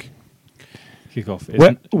 o'clock kickoff.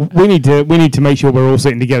 We need to make sure we're all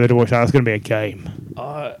sitting together to watch that. It's going to be a game.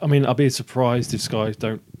 I mean, I'll be surprised if Sky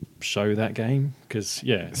don't show that game because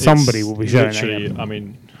Somebody will be showing that literally. game. I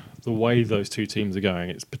mean, the way those two teams are going,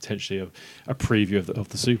 it's potentially a preview of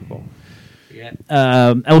the Super Bowl. Yeah.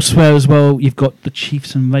 Elsewhere as well, you've got the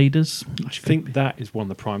Chiefs and Raiders. I think that is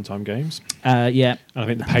one of the primetime games. Yeah. And I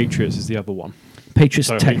think the Patriots is the other one. Patriots,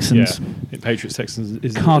 So Texans. I think Patriots, Texans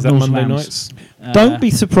is that Cardinals, Monday Rams. nights? Don't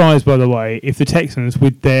be surprised, by the way, if the Texans,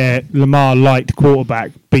 with their Lamar light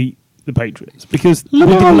quarterback, beat the Patriots because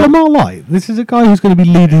Lamar Light. This is a guy who's going to be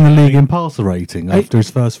leading the league in passer rating after his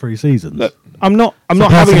first 3 seasons. Look, I'm not having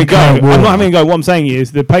passing a go. Kyle Warner. I'm not having a go. What I'm saying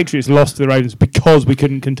is the Patriots lost to the Ravens because we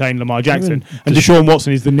couldn't contain Lamar Jackson, and Deshaun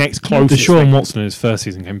Watson is the next closest. Deshaun thing. Watson in his first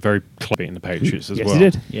season came very close beating the Patriots as Yes, well. he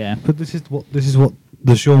did. Yeah. But this is what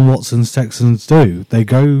the Deshaun Watson's Texans do. They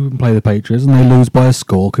go and play the Patriots and they lose by a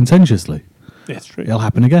score contentiously. That's true. It'll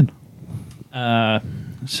happen again.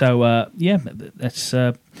 That's.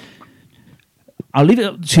 I'll leave it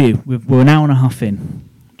up to you. We're an hour and a half in.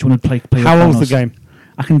 Do you want to play? How your long's the Cardinals? game?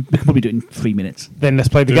 We can probably do it in 3 minutes. Then let's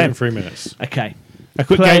play the Do it game. in 3 minutes. Okay. A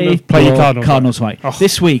quick game of play your Cardinals. right. Oh.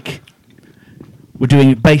 This week, we're doing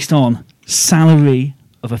it based on salary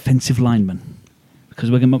of offensive linemen.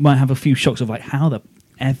 Because might have a few shocks of like how the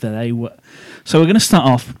ever they were. So we're going to start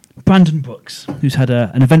off. Brandon Brooks, who's had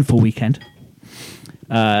an eventful weekend.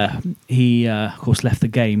 He, of course, left the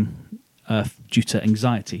game due to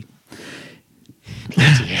anxiety.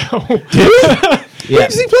 Who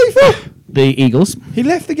does he play for? The Eagles. He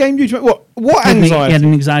left the game due to what He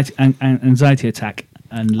anxiety? had an anxiety attack.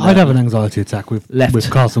 And I'd have an anxiety attack with Left.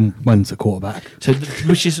 Carson Wentz at quarterback. So,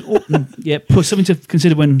 which is something to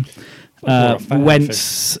consider when We're a fan,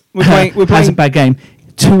 Wentz We're has a playing- bad game.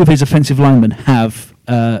 2 of his offensive linemen have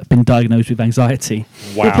been diagnosed with anxiety.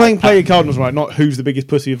 Wow. We're playing play your Cardinals, right? Not who's the biggest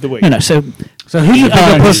pussy of the week. No. So So who's the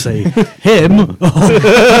bigger pussy? Him or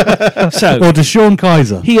Deshaun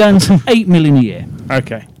Kaiser? he earns $8 million a year.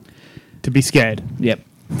 Okay. To be scared. Yep.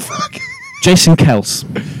 Jason Kelsey.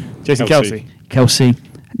 Jason Kelsey. Kelsey.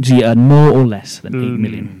 Does he earn more or less than $8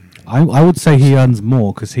 million? I would say he earns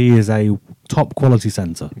more because he is a top quality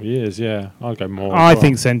centre. He is, yeah. I'll go more. I as well.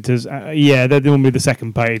 think centres, they're normally the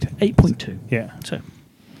second paid. 8.2. Yeah. So,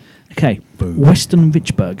 okay. Boom. Weston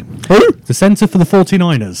Richburg. The centre for the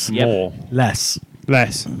 49ers. Yep. More. Less.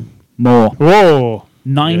 Less. More. Whoa.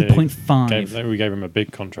 9.5. We gave him a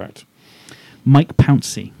big contract. Mike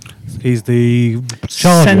Pouncey. He's the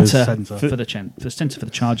Chargers Centre centre. for the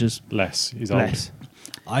Chargers. Less. He's old. Less.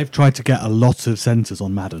 I've tried to get a lot of centres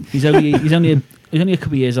on Madden. He's only a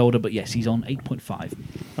couple of years older, but yes, he's on 8.5.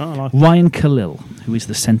 Oh, I like Ryan Khalil, who is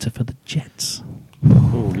the centre for the Jets.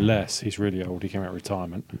 Oh, less. He's really old. He came out of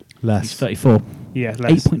retirement. He's Less. 34. Yeah,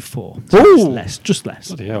 less. 8.4. Ooh. So less, just less.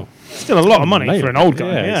 Bloody hell. Still a lot of money for an old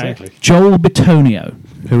guy. Yeah, Yeah, exactly. Joel Bitonio.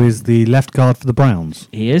 Who is the left guard for the Browns?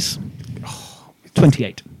 He is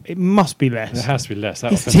 28. It must be less. It has to be less.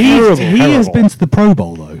 That It's was terrible. He has been to the Pro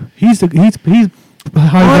Bowl though. He's high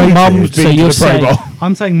My rated. mum's been So to you're the Pro saying- Bowl.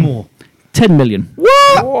 I'm saying more. 10 million.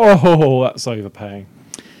 Whoa, that's overpaying.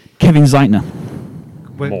 Kevin Zeitner,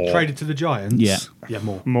 More. Traded to the Giants. Yeah. Yeah,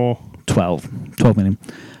 more. More. 12 million.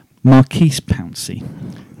 Marquise Pouncey,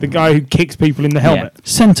 The guy who kicks people in the helmet.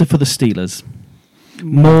 centre for the Steelers.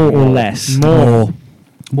 More or less? More.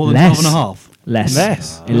 More than Less. 12.5. Less.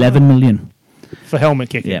 Less. 11 million. For helmet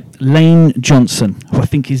kicking. Yeah. Lane Johnson, who I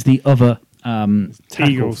think is the other. Tackle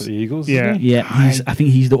Eagles. for the Eagles. Yeah. Isn't he? I think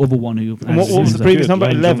he's the other one who. And what was the previous number?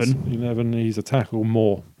 Lane 11? Johnson, 11. He's a tackle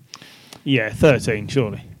more. Yeah, 13,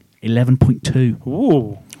 surely. 11.2.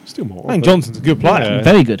 Ooh. Still more. Lane but- Johnson's a good player. Yeah.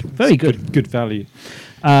 Very good. Very good. Good value.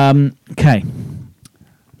 Okay.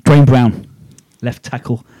 Dwayne Brown, left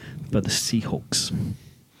tackle for the Seahawks.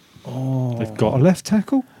 They've got a left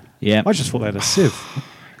tackle. Yeah. I just thought they had a sieve.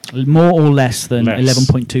 More or less than Less.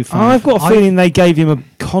 11.25. I've got a feeling they gave him a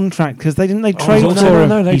contract because they didn't. They traded Oh, for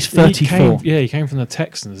him. He's 34. He came from the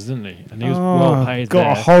Texans, didn't he? And he was Oh, well paid. got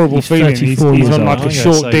there. a horrible He's feeling. He's 34 years on old. like I'm a gonna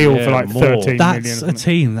short say, deal yeah, for like more. 13 That's million. a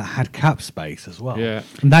team that had cap space as well. Yeah.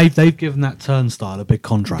 And they've given that turnstile a big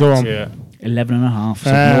contract. Go on. Yeah. 11 and a half.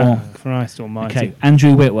 So more. Christ almighty. Okay.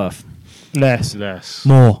 Andrew Whitworth, Less. Less.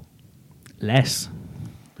 More. less.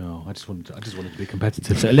 No, I just wanted to be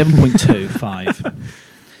competitive. So 11.25.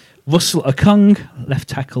 Russell Okung, left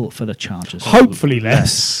tackle for the Chargers. Hopefully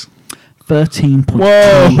less.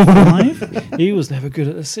 13.25. He was never good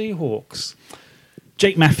at the Seahawks.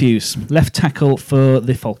 Jake Matthews, left tackle for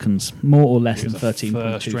the Falcons. More or less He than was a 13.25.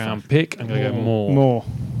 first round pick. I'm going to go more. More.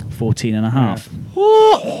 14 and a half.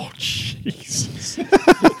 Oh, Jesus.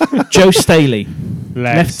 Joe Staley,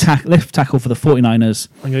 Less. left tackle for the 49ers.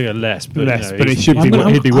 I'm going to go less. But, Less, you know, but it he's- should be.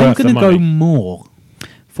 He'd be worth the I'm money. go more.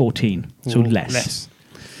 14. So Ooh, less. Less.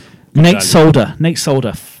 Nate value.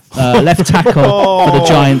 Solder, left tackle for the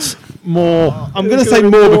Giants. more. I'm going to say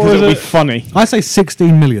more because it'll be funny. I say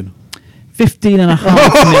 16 million.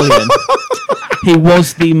 15.5 million. He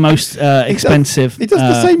was the most expensive. He does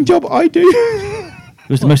the same job I do.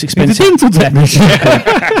 He was the most He's a expensive. dental technician.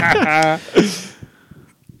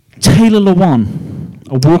 Taylor Lewan,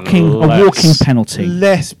 a walking Less. penalty.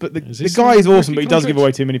 Less, but the Is this guy is some awesome, but he does rookie give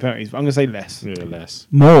away too many penalties. But I'm going to say less. Yeah, less.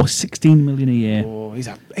 More, 16 million a year. Oh,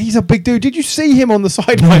 he's a big dude. Did you see him on the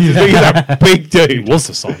sidelines? He's a big He dude. was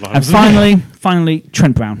the sideline. And finally,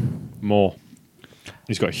 Trent Brown. More.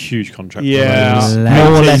 He's got a huge contract. Yeah, Less.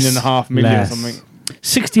 18.5 million or Less. something.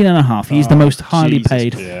 16 and a half. He's the Oh, most highly Jesus.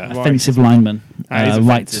 paid Yeah. offensive lineman. That is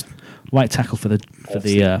offensive. Right tackle for the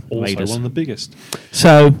Also Raiders. one of the biggest.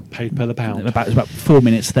 So Paid per the pound. about 4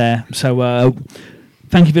 minutes there. So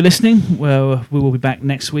thank you for listening. Well, we will be back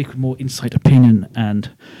next week with more insight, opinion, and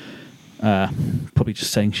probably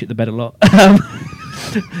just saying shit the bed a lot.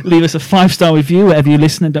 Leave us a 5-star review wherever you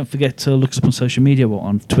listen, and don't forget to look us up on social media or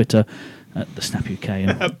on Twitter at the Snap UK.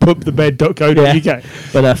 And, Pubthebed.co.uk.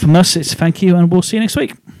 but from us, it's thank you, and we'll see you next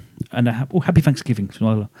week. And happy Thanksgiving to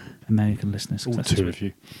all American listeners. All That's two this of you.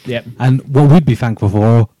 week. Yep. And what we'd be thankful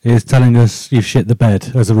for is telling us you've shit the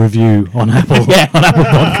bed as a review on Apple. Yeah, on Apple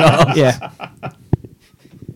Podcast. Yeah.